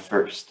verified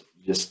first.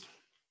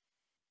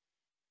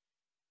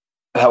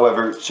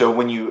 However, so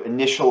when you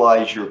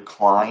initialize your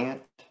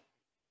client,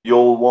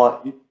 you'll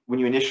want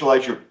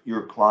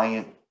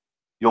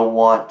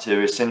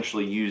to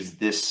essentially use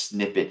this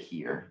snippet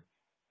here.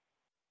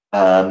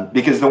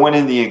 Because the one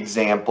in the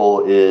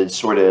example is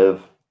sort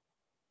of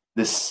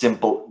the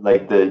simple,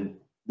 like the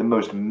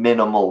most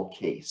minimal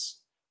case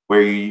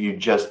where you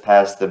just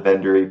pass the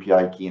vendor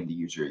API key and the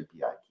user API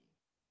key.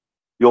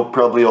 You'll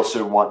definitely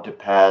want to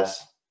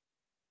pass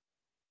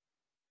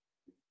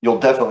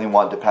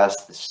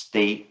the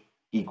state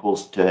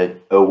equals to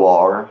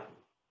OR,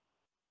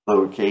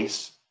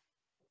 lowercase,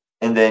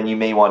 and then you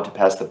may want to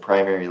pass the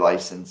primary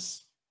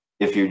license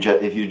if you're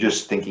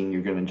just thinking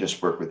you're going to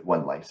just work with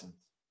one license.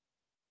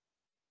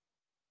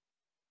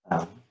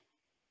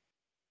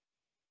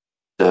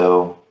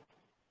 So,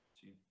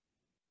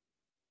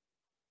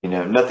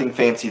 nothing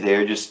fancy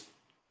there, just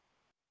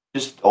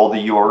all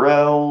the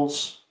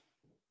URLs.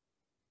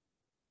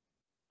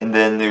 And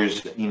then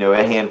there's,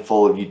 a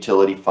handful of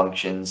utility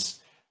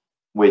functions,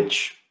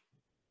 which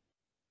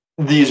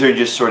these are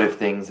just sort of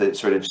things that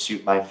sort of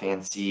suit my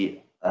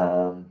fancy.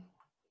 For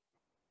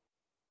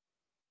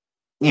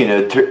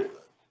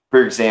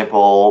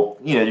example,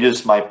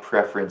 just my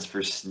preference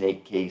for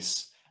snake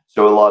case.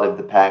 So a lot of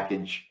the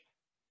package,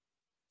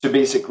 so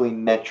basically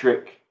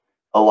metric,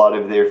 a lot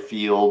of their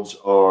fields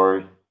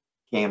are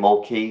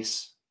camel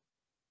case.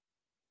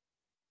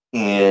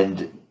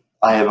 And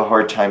I have a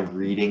hard time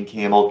reading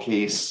camel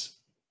case.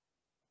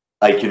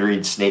 I can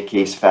read snake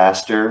case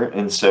faster,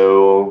 and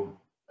so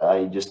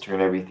I just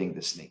turn everything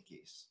to snake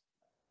case.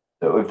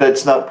 So if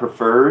that's not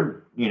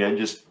preferred,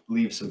 just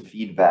leave some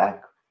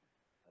feedback.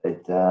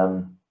 But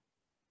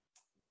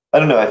I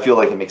don't know. I feel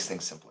like it makes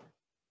things simpler.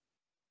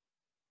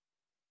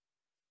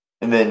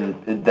 And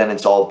then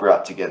it's all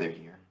brought together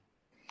here.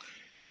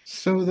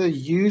 So the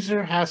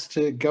user has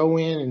to go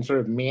in and sort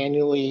of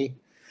manually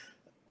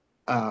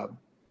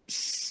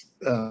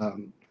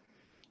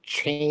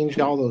change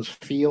all those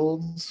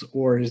fields,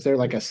 or is there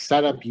like a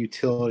setup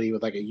utility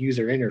with like a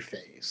user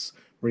interface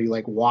where you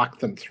like walk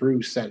them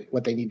through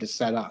what they need to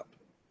set up?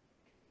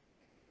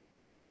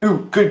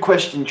 Ooh, good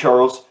question,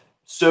 Charles.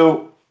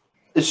 So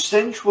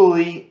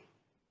essentially,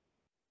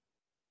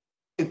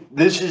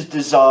 this is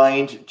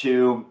designed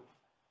to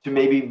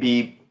maybe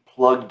be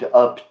plugged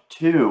up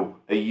to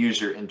a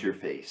user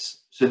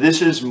interface. So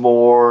this is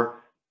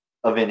more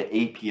of an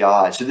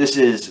API. So this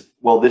is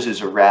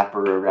a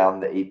wrapper around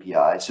the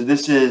API. So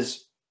this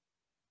is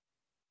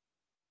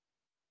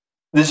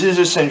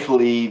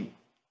essentially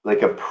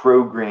like a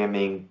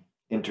programming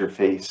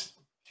interface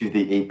to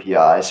the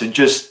API. So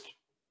just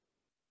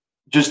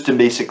to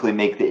basically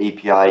make the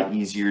API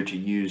easier to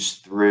use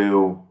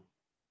through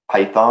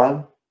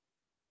Python.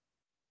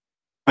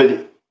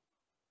 But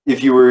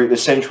if you were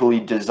essentially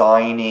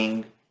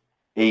designing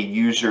a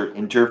user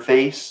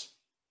interface,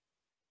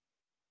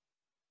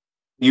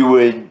 you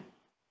would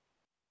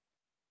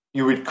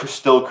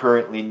still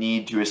currently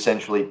need to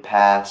essentially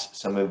pass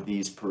some of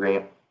these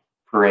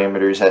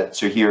parameters.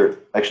 So here,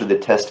 actually, the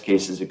test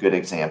case is a good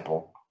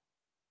example.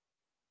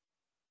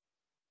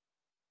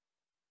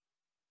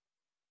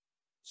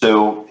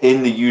 So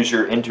in the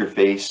user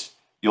interface,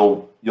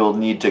 you'll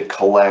need to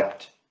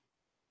collect,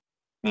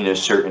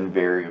 certain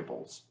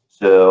variables.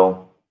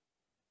 So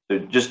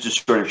just to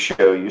sort of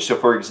show you. So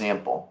for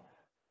example,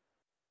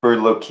 for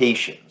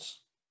locations.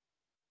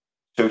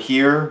 So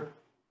here,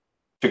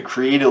 to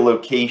create a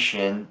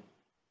location,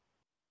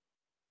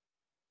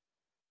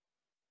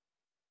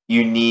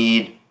 you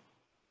need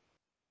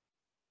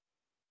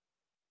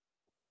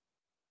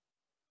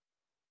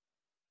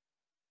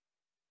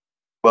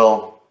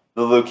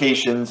the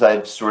locations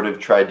I've sort of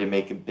tried to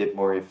make a bit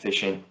more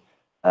efficient.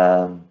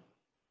 The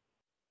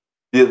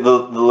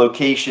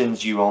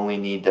locations, you only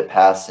need to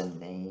pass a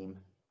name,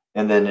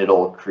 and then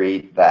it'll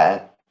create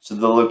that. So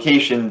the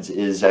locations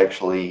is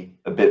actually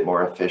a bit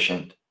more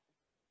efficient.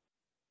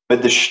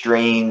 But the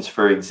strains,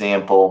 for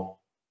example,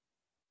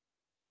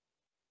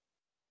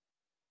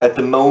 at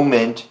the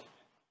moment,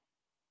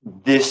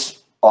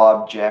 this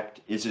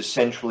object is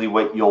essentially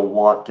what you'll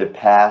want to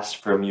pass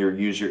from your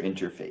user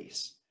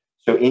interface.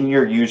 So in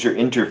your user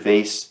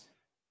interface,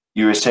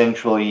 you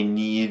essentially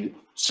need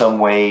some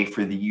way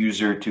for the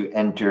user to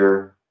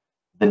enter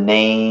the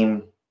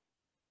name,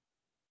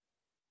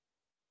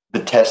 the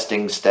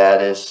testing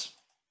status,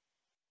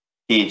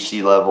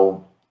 THC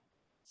level,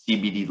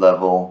 CBD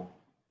level,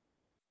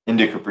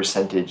 indica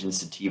percentage, and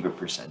sativa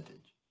percentage.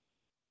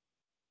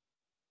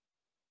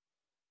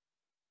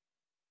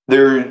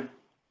 The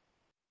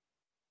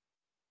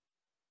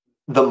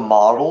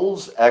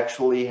models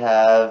actually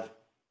have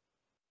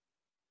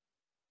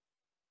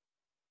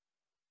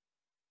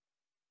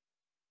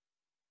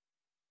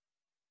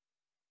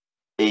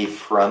a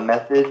from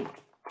method.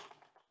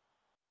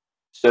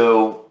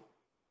 So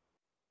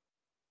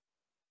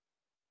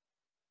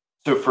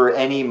for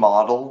any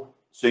model,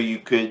 so you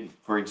could,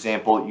 for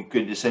example, you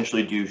could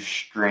essentially do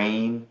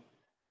strain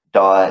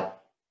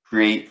dot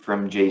create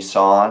from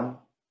JSON,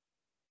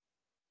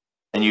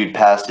 and you'd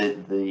pass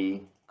it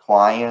the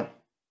client,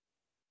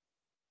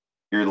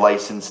 your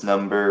license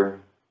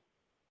number,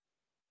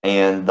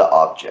 and the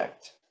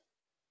object.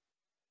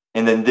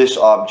 And then this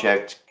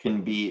object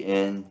can be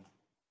in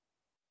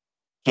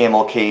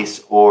camel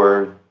case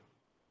or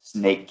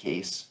snake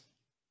case.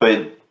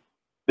 But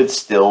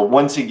still,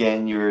 once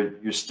again,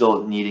 you're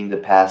still needing to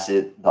pass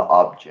it the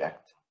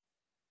object.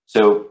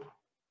 So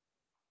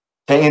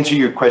to answer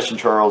your question,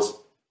 Charles,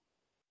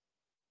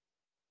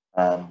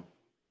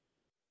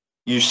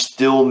 you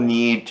still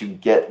need to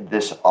get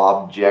this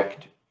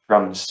object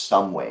from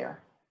somewhere.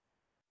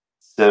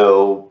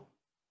 So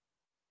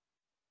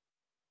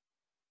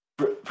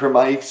from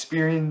my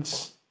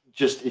experience,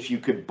 just if you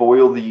could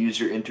boil the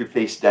user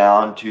interface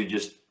down to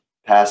just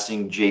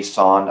passing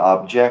JSON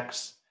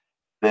objects,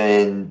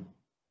 then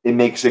it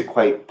makes it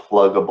quite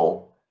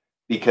pluggable.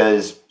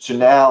 Because so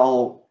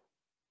now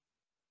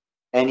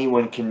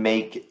anyone can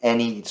make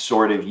any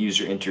sort of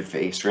user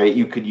interface, right?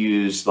 You could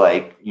use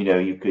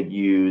you could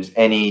use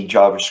any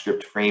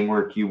JavaScript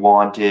framework you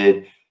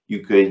wanted. You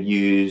could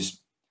use,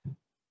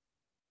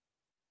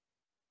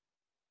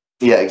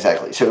 yeah,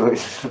 exactly. So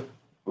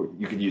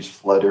you could use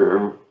Flutter,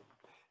 or,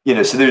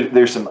 so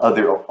there's some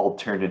other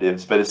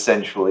alternatives, but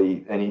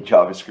essentially any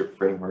JavaScript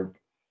framework.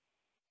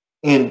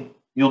 And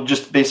you'll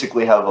just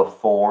basically have a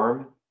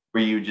form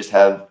where you just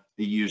have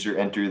the user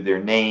enter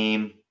their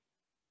name,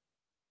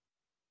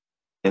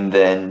 and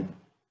then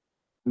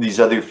these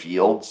other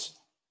fields.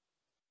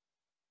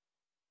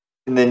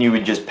 And then you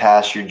would just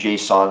pass your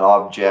JSON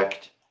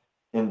object,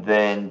 and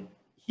then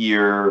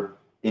here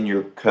in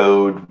your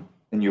code,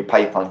 in your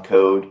Python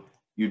code,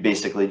 you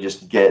basically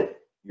just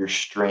get your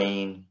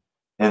strain,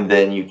 and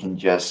then you can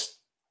just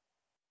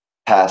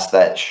pass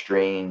that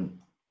strain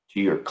to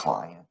your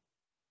client.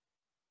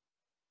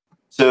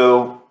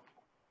 So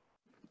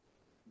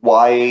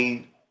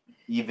why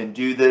even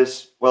do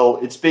this? Well,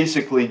 it's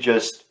basically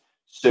just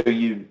so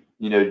you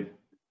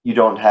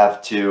don't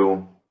have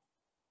to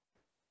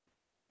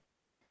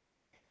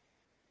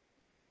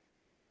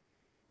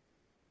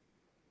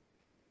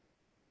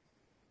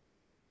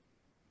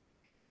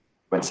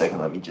one second,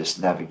 let me just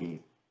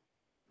navigate.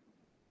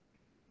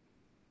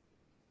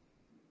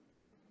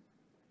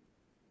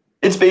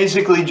 It's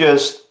basically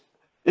just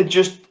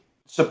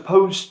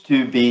supposed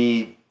to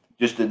be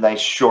just a nice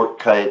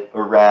shortcut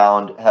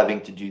around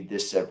having to do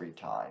this every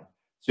time.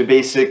 So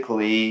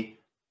basically,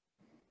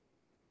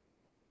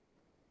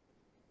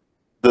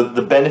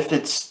 the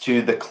benefits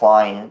to the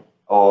client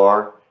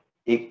are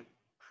it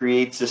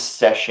creates a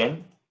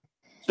session.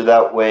 So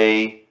that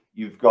way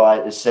you've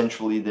got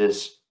essentially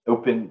this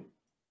open,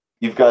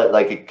 you've got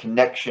like a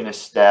connection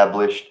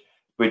established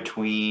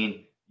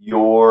between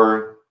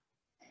your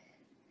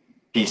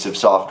piece of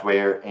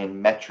software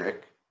and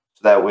metric.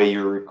 So that way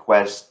your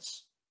requests,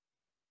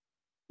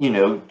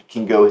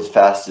 can go as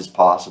fast as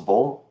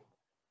possible.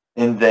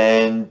 And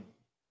then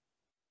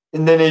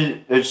and then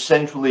it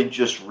essentially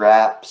just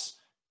wraps,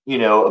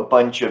 a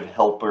bunch of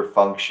helper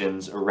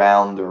functions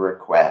around the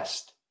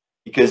request,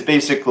 because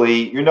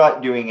basically you're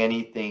not doing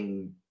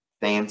anything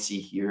fancy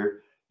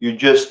here.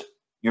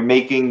 You're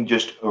making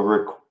just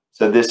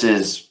so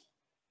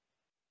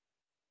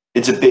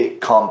it's a bit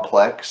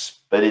complex,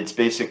 but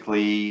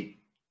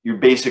you're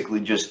basically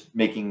just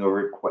making a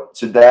request.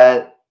 So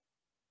that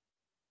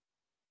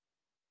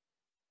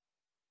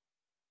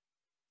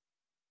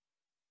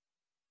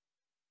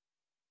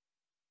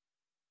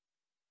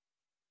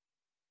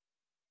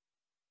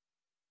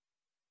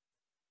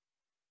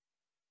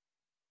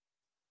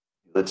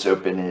let's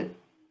open it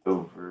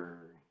over.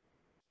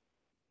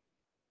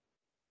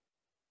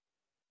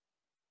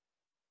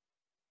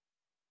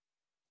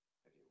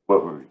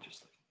 What were we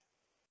just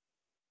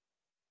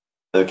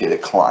looking at? Okay, the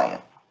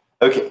client.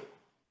 Okay,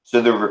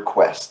 so the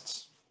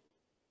requests.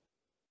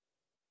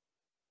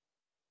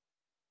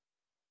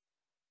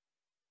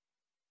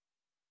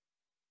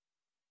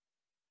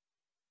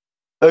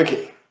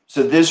 Okay,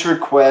 so this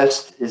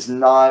request is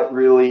not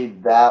really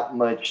that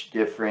much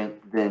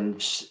different than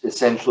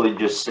essentially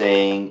just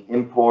saying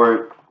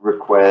import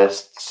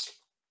requests.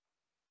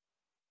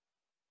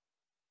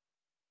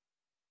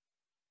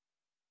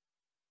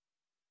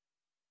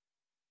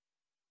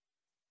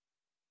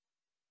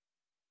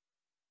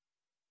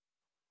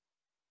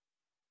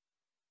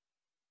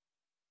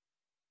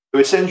 So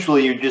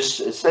essentially you're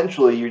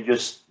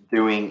just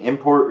doing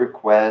import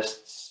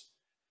requests,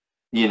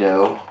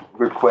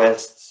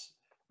 requests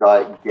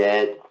dot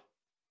get,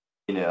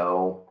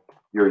 your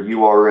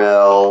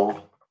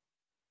URL.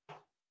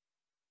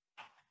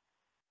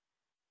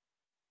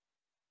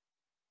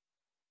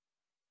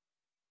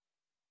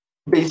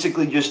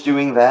 Basically just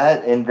doing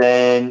that, and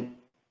then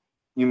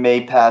you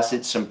may pass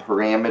it some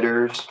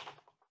parameters.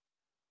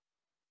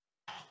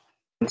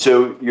 And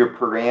so your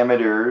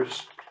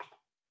parameters,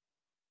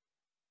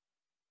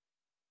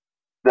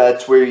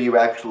 that's where you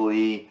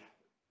actually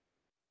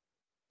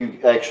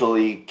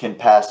can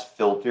pass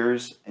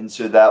filters. And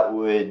so that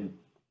would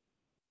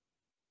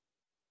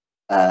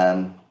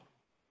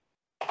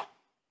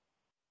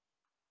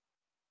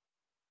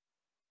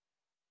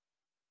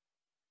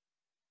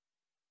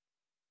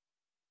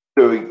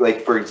so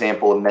like, for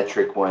example, a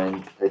metric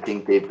one, I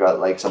think they've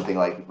got like something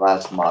like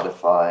last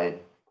modified.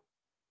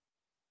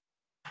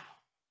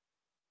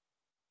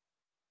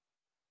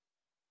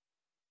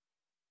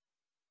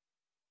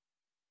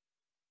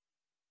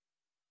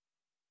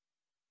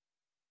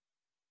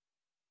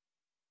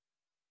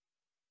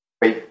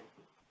 Right.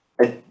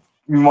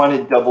 You want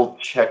to double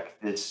check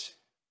this.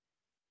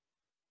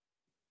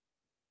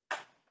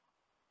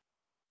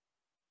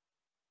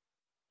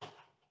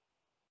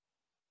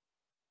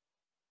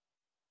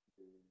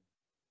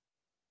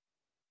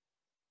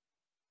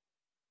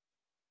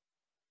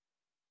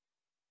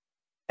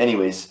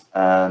 Anyways,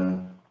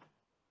 I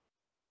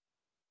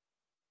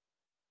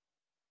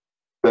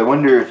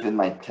wonder if in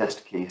my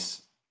test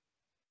case,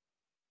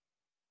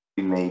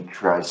 we may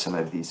try some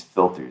of these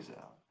filters out.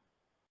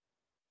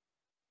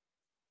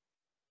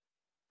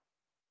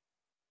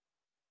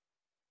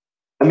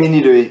 I may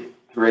need to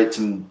write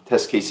some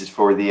test cases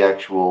for the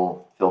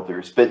actual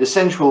filters, but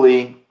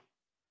essentially,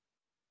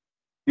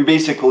 you're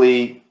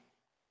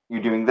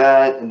doing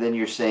that, and then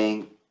you're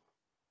saying,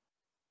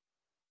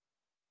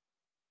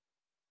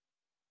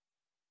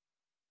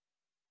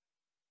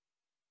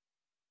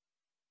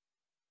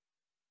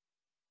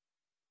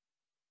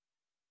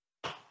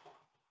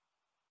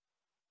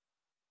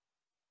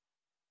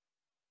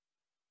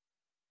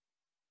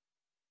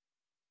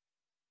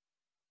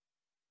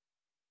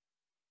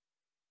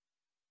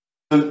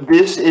 so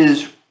this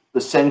is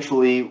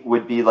essentially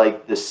would be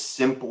like the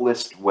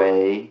simplest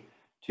way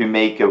to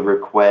make a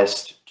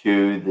request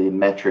to the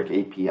metric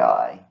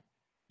API.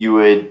 You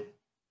would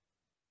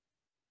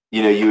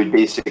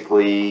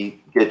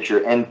basically get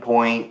your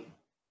endpoint.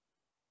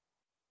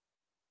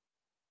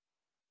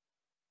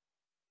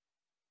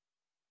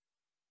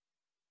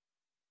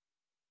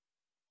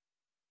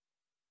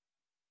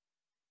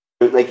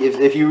 Like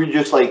if you were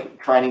just like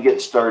trying to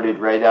get started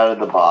right out of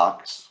the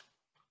box,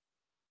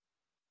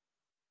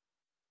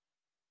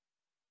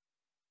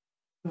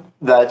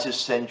 that's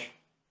essential.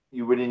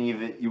 You wouldn't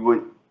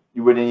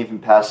even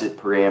pass it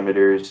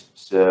parameters.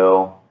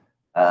 So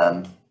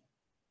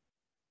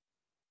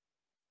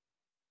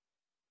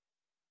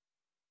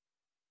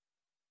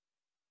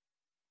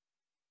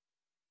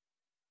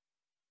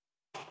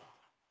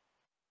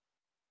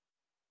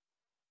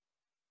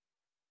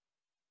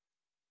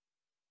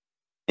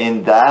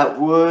and that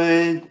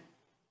would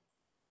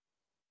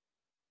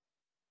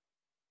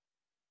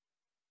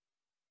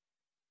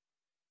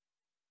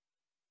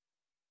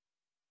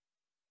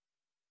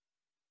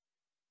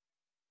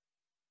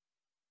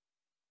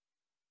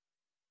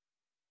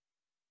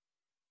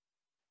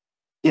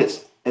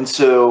yes, and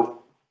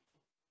so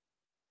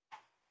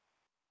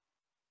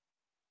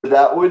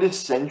that would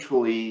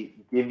essentially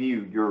give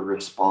you your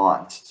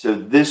response. So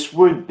this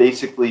would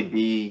basically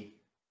be,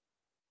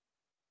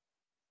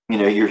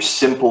 your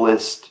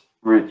simplest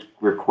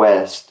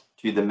request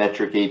to the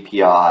metric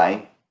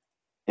API.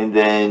 and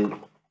then,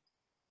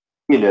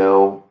 you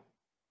know,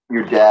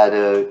 your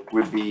data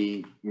would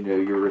be, you know,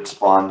 your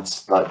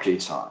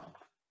response.json.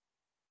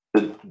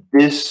 But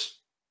this,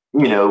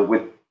 you know,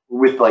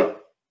 with like,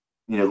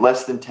 you know,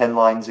 less than 10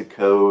 lines of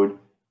code,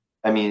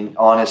 I mean,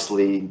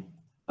 honestly,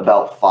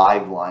 about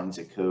 5 lines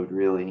of code,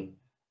 really.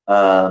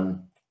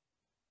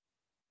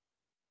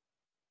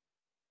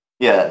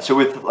 Yeah, so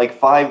with like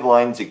 5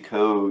 lines of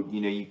code,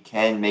 you know, you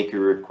can make a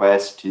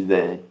request to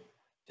the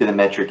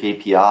metric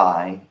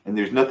API, and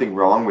there's nothing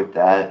wrong with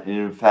that. And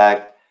in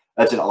fact,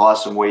 that's an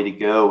awesome way to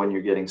go when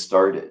you're getting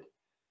started.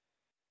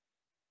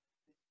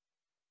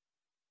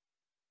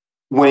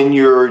 When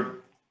you're,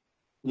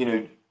 you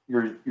know,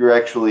 you're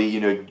actually, you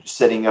know,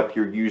 setting up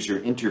your user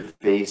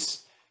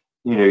interface,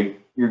 you know,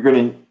 you're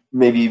going to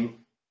maybe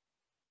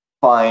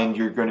find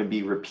you're going to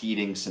be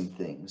repeating some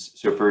things.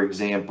 So for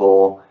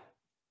example,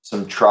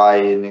 some try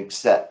and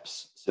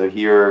accepts. So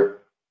here,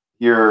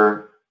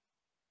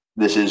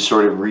 this is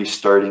sort of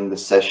restarting the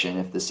session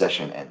if the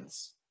session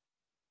ends.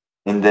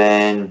 And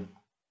then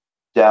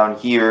down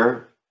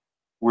here,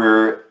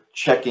 we're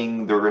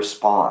checking the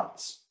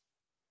response,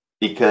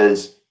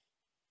 because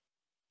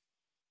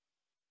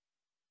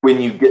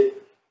when you get,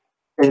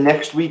 and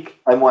next week,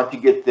 I want to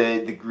get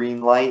the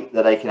green light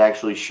that I can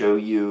actually show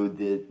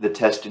you the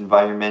test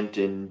environment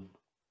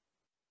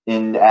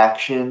in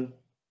action.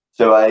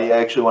 So I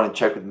actually want to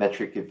check with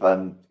Metric if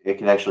it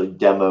can actually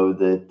demo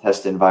the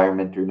test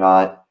environment or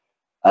not.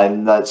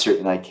 I'm not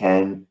certain I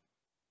can.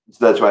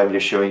 So that's why I'm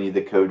just showing you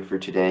the code for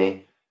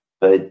today.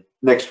 But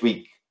next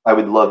week, I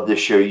would love to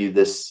show you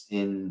this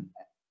in,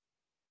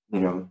 you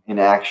know, in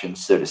action,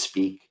 so to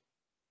speak.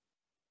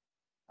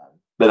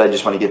 But I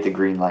just want to get the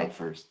green light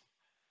first.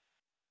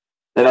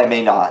 Then I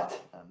may not.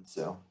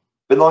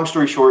 But long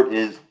story short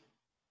is,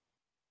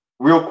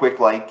 real quick,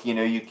 like, you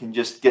know, you can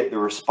just get the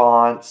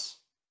response.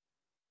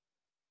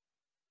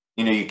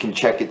 You know, you can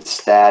check its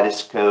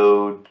status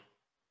code.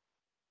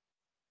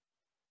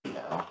 You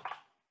know.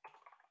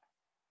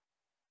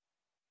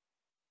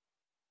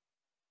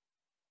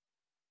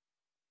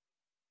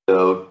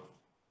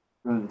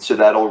 So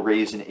that'll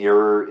raise an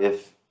error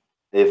if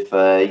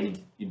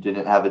you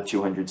didn't have a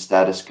 200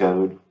 status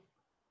code.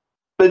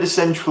 But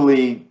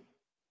essentially,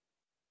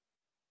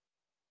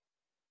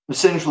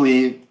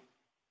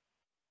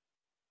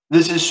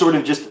 this is sort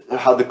of just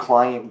how the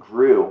client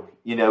grew.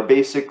 You know,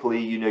 basically,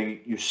 you know,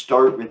 you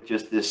start with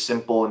just this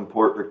simple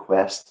import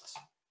requests,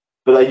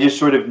 but I just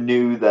sort of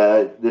knew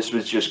that this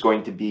was just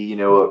going to be, you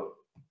know,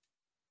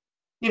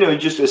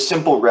 just a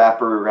simple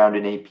wrapper around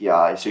an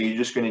API. So you're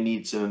just going to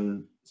need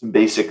some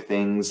basic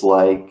things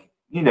like,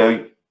 you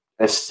know,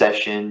 a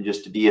session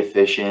just to be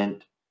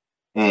efficient,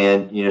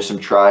 and, you know, some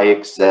try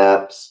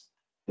accepts.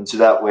 And so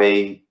that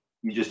way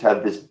you just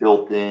have this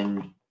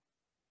built-in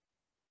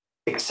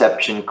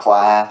exception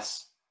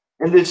class.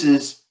 And it's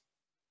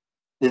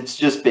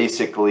just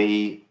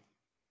basically,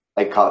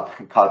 I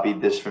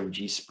copied this from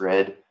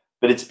GSpread,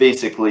 but it's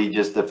basically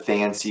just a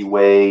fancy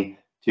way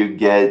to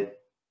get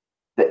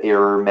the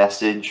error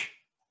message.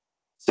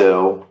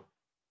 So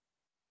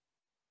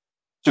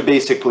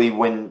basically,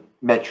 when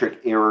Metric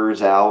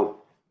errors out,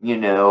 you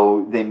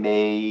know, they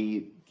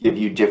may give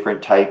you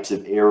different types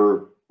of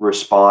error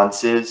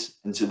responses.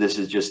 And so this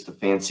is just a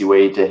fancy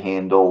way to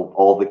handle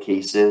all the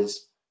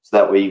cases. So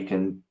that way you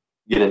can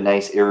get a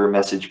nice error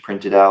message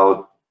printed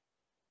out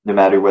no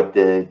matter what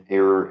the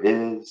error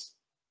is.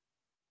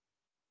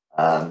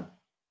 And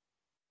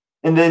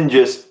then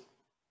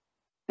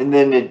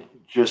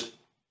it just,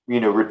 you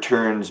know,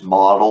 returns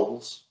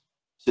models.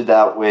 So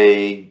that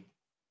way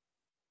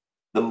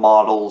the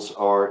models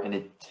are an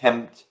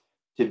attempt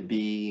to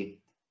be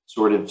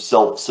sort of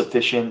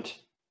self-sufficient.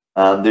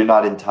 They're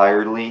not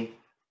entirely,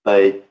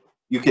 but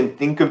you can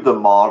think of the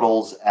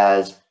models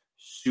as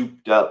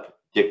souped up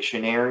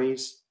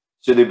dictionaries.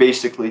 So they're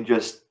basically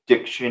just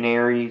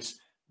dictionaries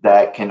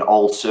that can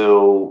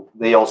also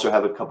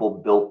have a couple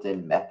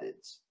built-in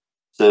methods.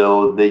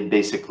 So they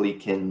basically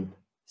can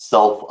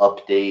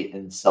self-update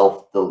and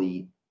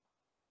self-delete.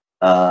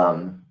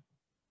 So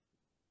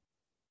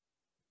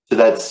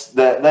that's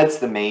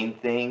the main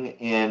thing.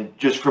 And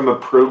just from a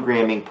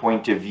programming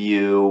point of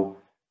view,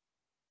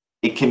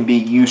 it can be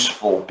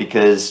useful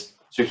because,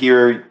 so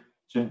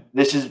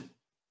this is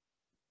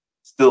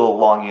still a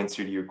long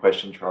answer to your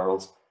question,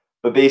 Charles,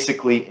 but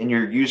basically in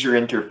your user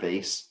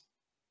interface,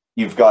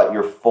 you've got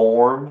your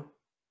form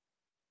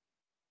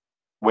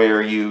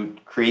where you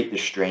create the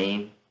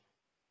strain.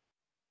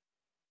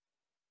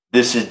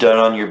 This is done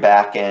on your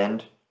back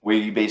end, where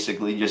you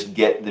basically just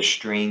get the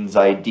strain's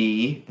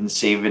ID and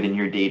save it in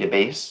your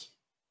database.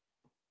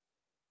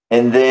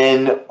 And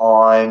then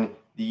on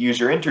the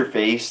user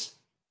interface,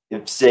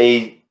 if,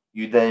 say,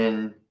 you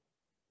then,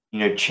 you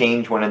know,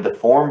 change one of the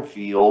form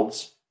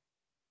fields,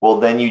 well,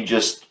 then you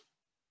just,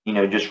 you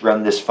know, just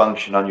run this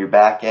function on your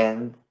back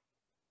end,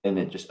 and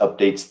it just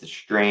updates the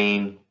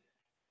strain.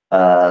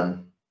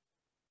 And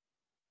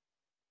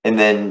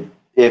then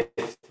if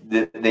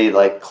they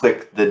like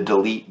click the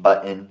delete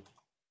button,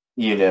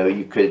 you know,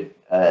 you could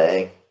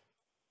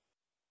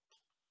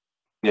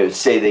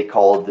say they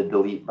called the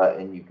delete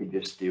button, you could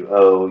just do,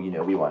 oh,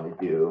 we want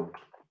to do,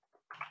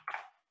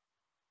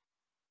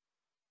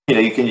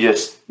 you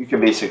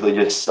can basically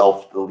just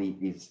self-delete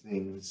these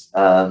things.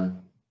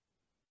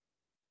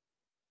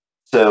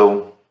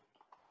 So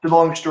the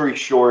long story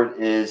short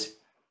is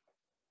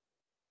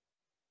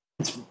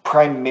it's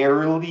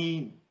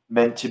primarily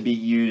meant to be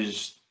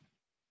used,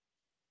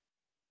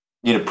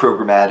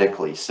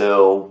 programmatically.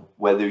 So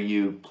whether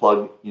you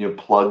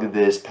plug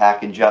this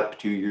package up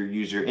to your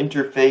user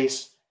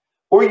interface,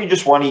 or you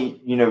just want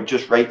to,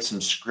 just write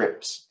some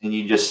scripts and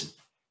you just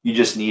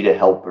need a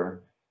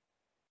helper.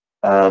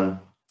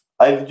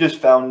 I've just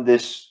found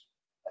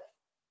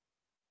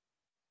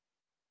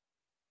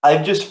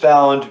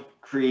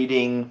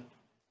creating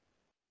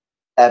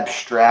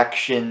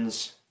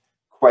abstractions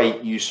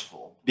quite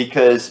useful,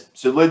 because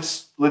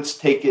let's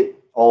take it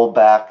all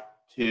back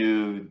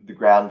to the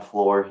ground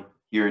floor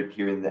here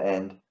in the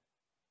end.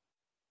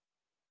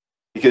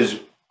 Because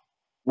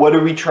what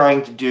are we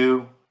trying to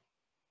do?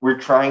 We're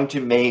trying to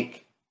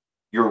make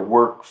your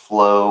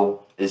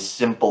workflow as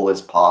simple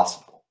as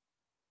possible.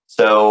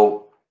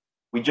 So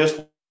we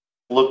just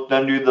looked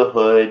under the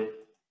hood,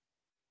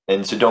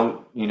 and so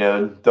don't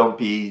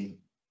be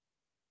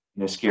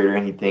scared or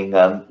anything.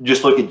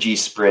 Just look at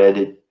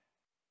GSpread.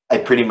 I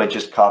pretty much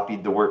just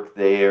copied the work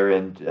there,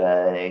 and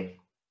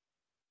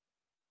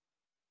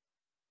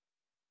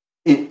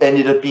it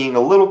ended up being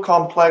a little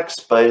complex,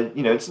 but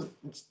it's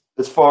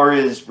as far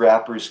as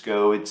wrappers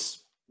go,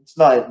 it's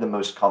not the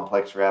most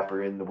complex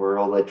wrapper in the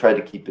world. I try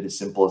to keep it as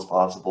simple as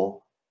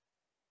possible.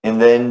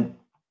 And then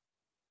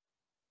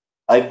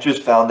I've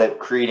just found that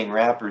creating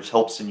wrappers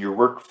helps in your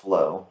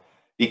workflow,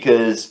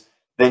 because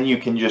then you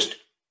can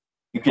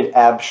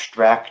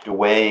abstract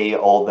away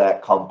all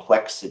that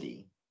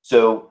complexity.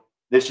 So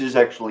this is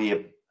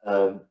actually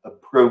a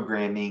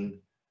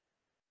programming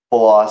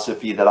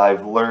philosophy that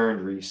I've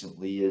learned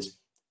recently, is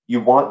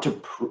you want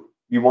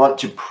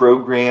to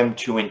program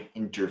to an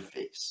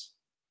interface.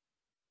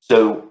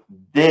 So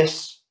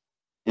this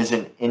is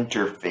an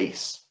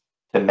interface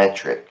to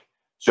metric.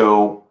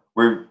 So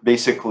we're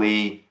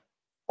basically,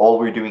 all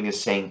we're doing is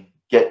saying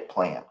get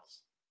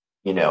plants,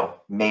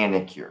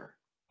 manicure,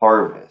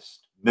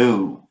 harvest,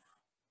 move,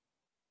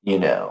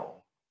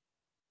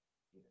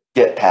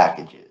 get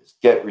packages,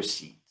 get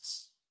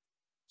receipts.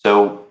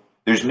 So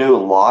there's no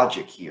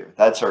logic here.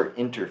 That's our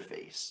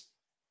interface.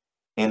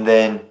 And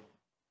then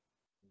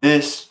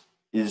this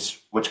is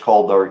what's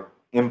called our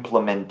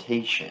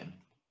implementation.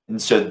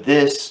 And so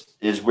this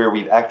is where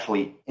we've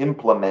actually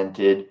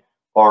implemented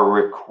our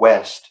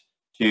request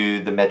to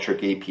the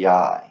metric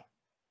API.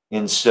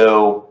 And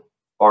so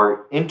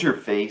our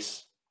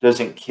interface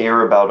doesn't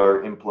care about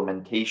our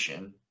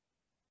implementation.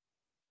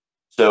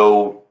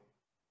 So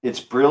it's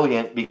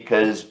brilliant,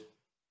 because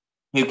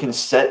you can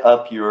set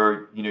up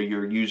your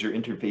user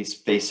interface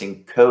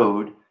facing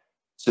code,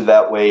 so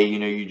that way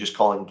you just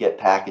call in get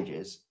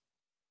packages.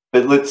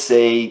 But let's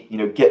say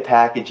get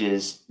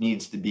packages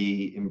needs to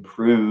be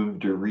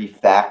improved or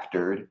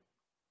refactored.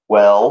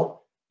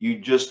 Well, you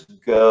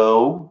just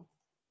go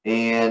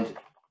and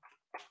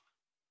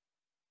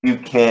you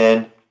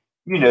can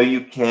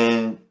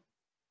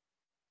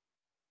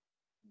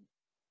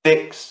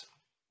fix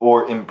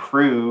or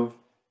improve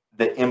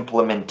the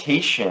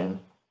implementation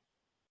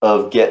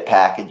of get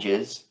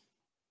packages,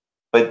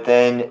 but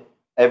then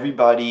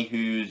everybody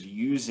who's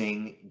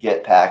using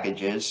get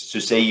packages, so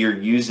say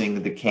you're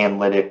using the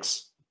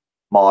Canlytics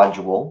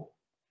module,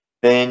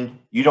 then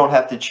you don't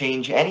have to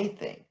change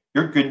anything.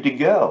 You're good to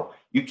go.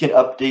 You can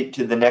update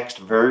to the next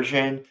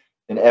version,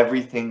 and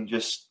everything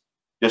just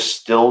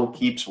still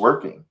keeps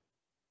working,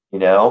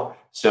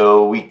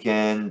 So we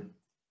can,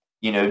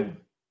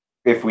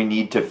 if we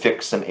need to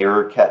fix some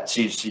error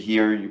so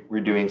here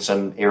we're doing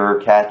some error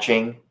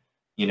catching,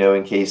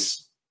 in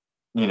case,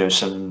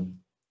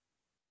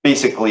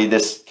 basically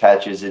this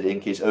catches it in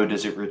case,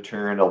 does it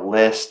return a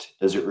list?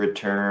 Does it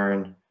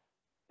return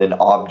an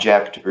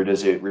object, or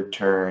does it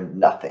return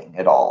nothing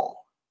at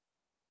all?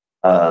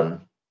 And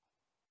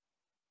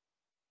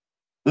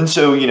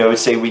so,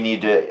 say we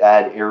need to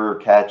add error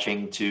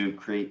catching to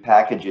create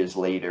packages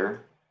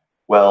later.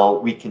 Well,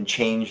 we can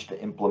change the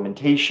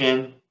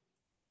implementation,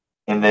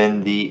 and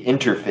then the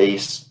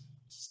interface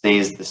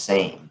stays the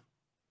same.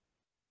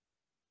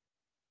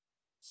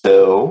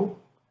 So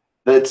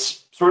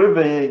that's sort of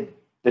a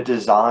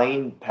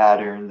design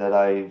pattern that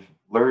I've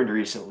learned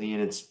recently,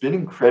 and it's been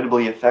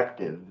incredibly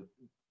effective.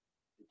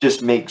 It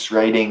just makes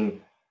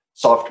writing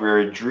software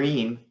a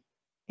dream.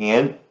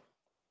 And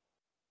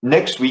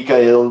next week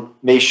I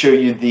may show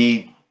you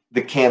the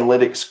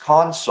Canlytics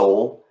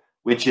console,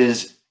 which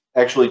is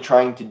actually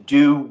trying to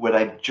do what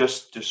I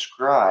just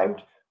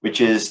described,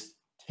 which is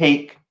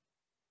take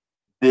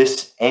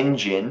this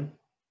engine,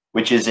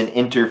 which is an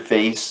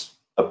interface,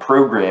 a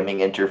programming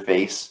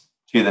interface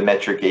to the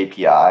metric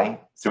API,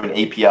 so an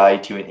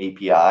API to an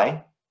API.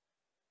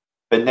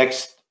 But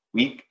next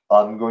week,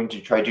 I'm going to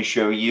try to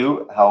show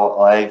you how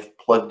I've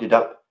plugged it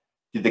up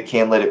to the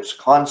Canlytics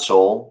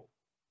console,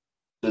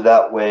 so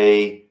that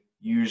way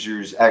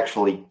users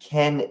actually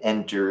can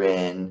enter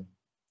in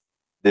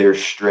their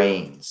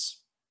strains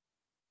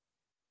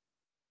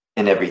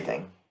and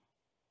everything.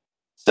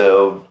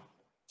 So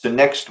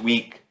next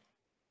week,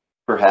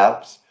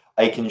 perhaps,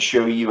 I can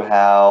show you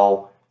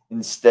how,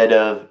 instead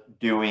of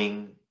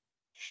doing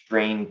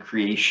strain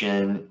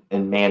creation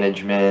and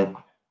management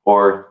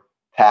or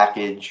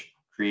package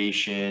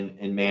creation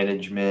and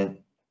management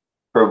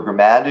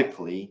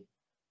programmatically,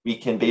 we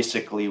can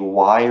basically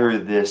wire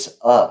this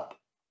up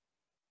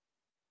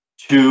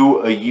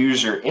to a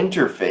user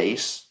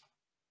interface,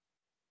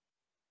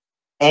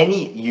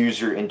 any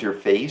user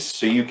interface.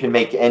 So you can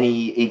make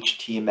any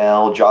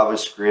HTML,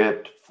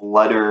 JavaScript,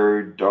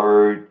 Flutter,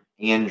 Dart,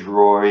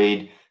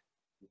 Android,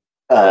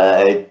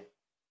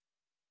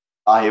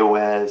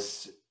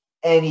 iOS,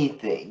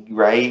 anything,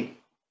 right?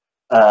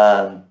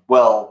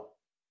 Well,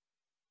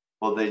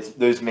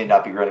 those may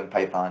not be running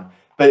Python,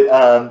 but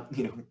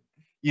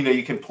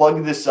you can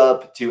plug this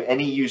up to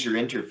any user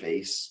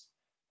interface.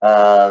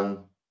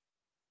 Well,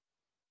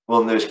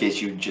 in those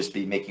cases, you'd just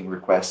be making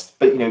requests,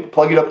 but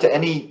plug it up to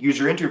any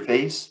user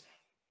interface,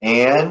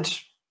 and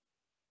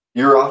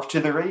you're off to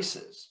the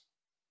races.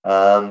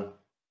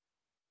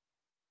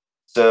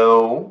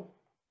 So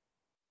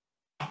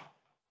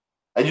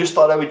I just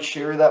thought I would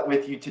share that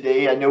with you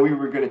today. I know we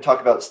were going to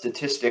talk about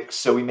statistics,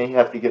 so we may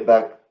have to get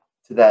back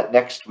to that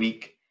next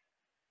week,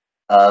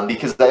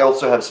 because I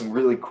also have some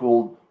really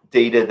cool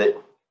data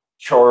that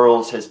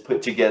Charles has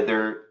put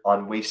together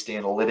on waste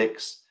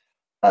analytics.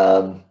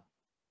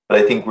 But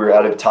I think we're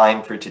out of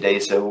time for today,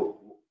 so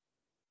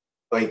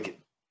I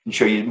can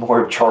show you more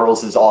of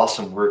Charles's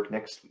awesome work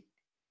next week.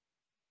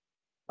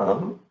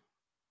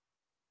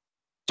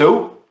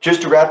 So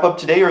just to wrap up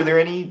today, are there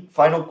any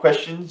final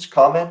questions,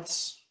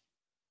 comments,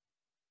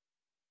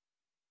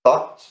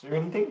 thoughts, or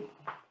anything?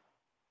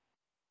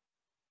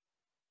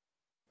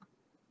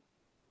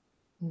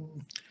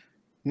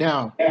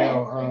 No.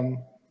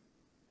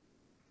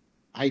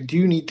 I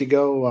do need to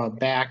go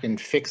back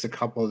and fix a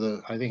couple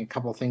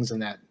of things in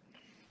that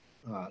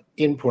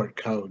import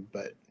code,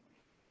 but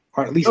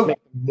or at least make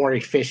it more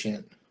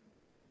efficient.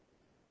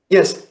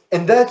 Yes,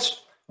 and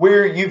that's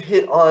where you've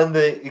hit on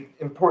the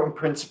important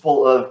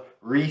principle of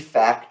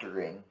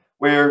refactoring,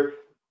 where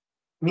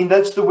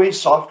that's the way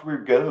software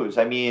goes.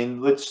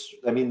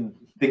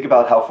 Think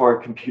about how far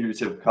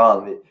computers have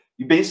come.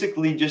 You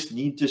basically just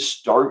need to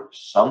start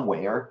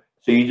somewhere.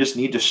 So you just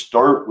need to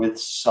start with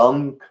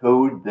some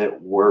code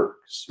that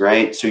works,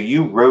 right? So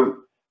you wrote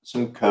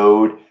some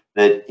code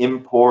that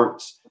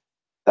imports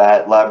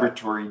that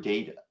laboratory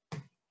data.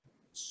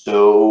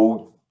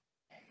 So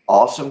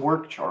awesome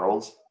work,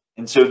 Charles.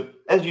 And so,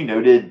 as you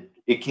noted,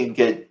 it can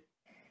get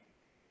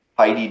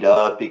tidied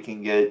up. It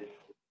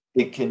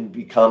can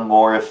become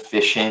more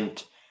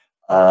efficient,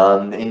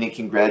 and it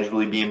can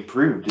gradually be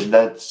improved. And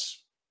that's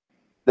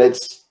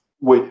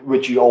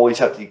what you always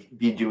have to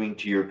be doing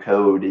to your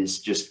code, is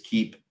just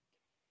keep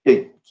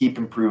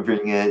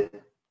improving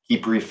it,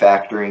 keep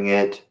refactoring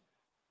it,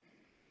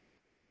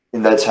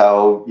 and that's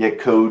how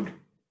code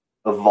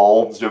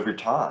evolves over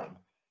time.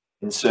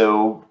 And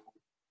so,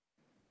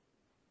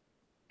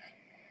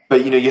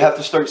 but you have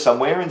to start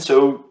somewhere, and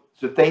so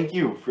thank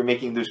you for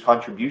making those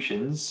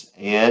contributions.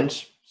 And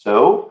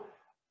so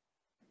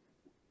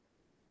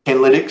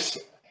Analytics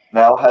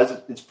now has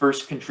its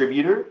first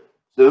contributor.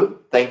 So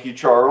thank you,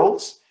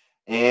 Charles.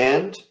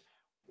 And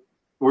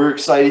we're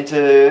excited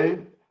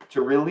to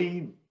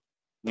really,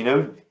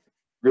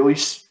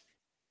 this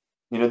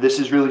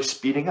is really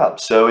speeding up.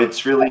 So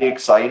it's really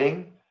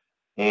exciting.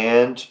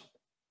 And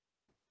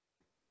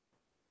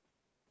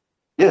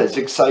yeah, it's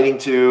exciting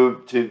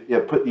to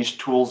put these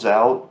tools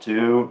out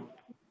to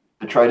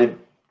try to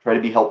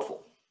be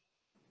helpful.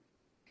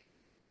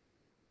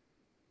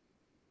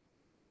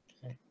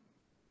 Okay.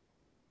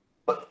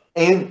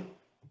 And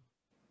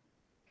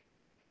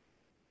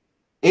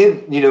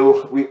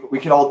we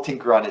can all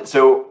tinker on it.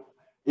 So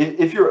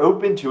if you're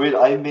open to it,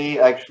 I may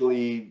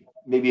actually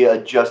maybe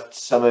adjust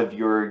some of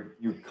your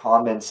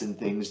comments and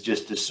things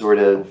just to sort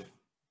of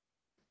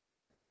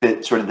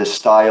fit sort of the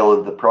style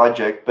of the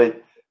project.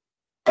 But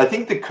I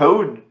think the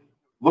code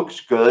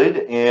looks good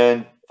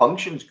and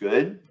functions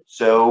good.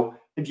 So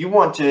if you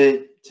want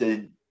to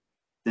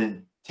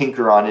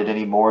tinker on it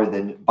anymore,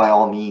 then by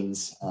all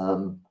means.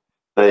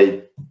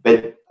 But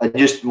I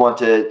just want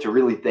to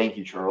really thank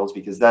you, Charles,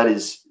 because that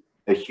is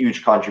a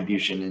huge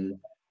contribution. And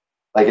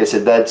like I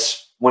said,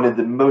 that's one of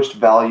the most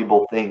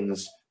valuable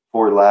things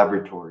for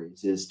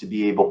laboratories, is to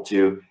be able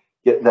to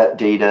get that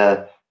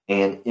data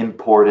and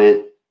import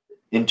it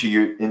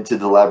into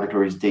the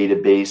laboratory's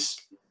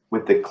database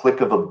with the click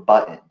of a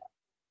button.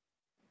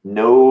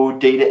 No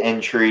data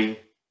entry,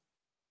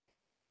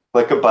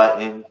 click a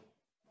button,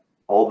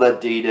 all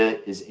that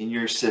data is in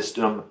your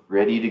system,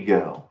 ready to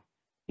go.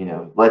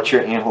 Let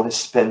your analysts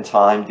spend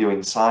time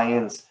doing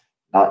science,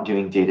 not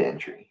doing data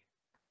entry.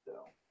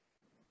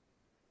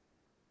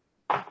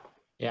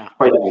 Yeah.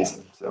 Quite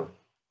amazing. So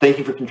thank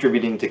you for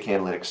contributing to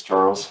Canalytics,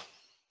 Charles.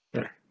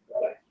 Sure.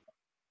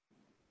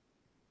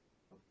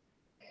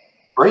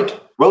 Great.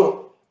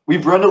 Well,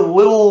 we've run a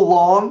little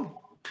long,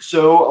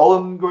 so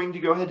I'm going to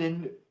go ahead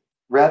and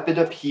wrap it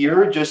up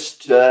here.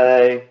 Just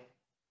so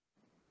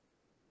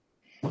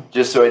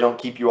I don't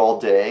keep you all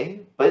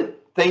day.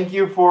 But thank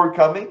you for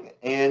coming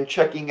and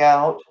checking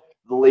out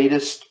the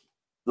latest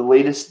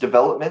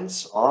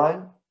developments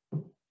on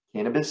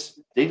cannabis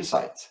data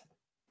science.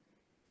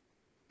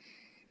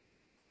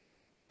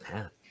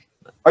 Yeah.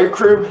 All right,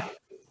 crew.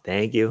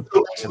 Thank you.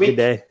 Until next Have a good week.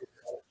 day.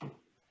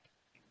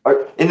 All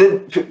right, and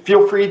then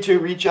feel free to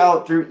reach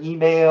out through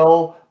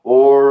email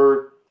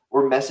or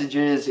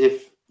messages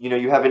if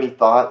you have any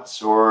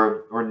thoughts,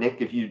 or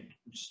Nick, if you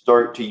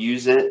start to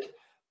use it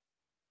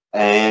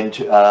and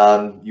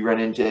you run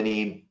into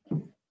any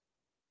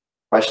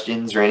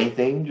questions or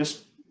anything,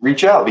 just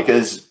reach out,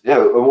 because I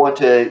want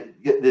to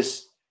get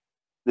this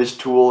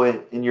tool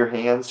in your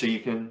hands so you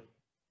can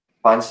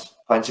find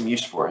some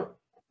use for it.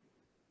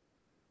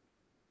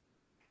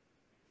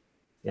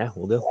 Yeah,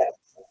 we'll do.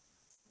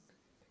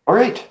 All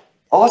right,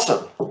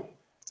 awesome. All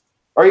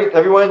right,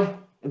 everyone,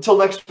 until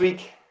next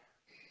week.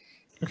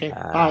 Okay,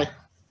 bye.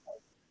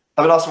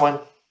 Have an awesome one.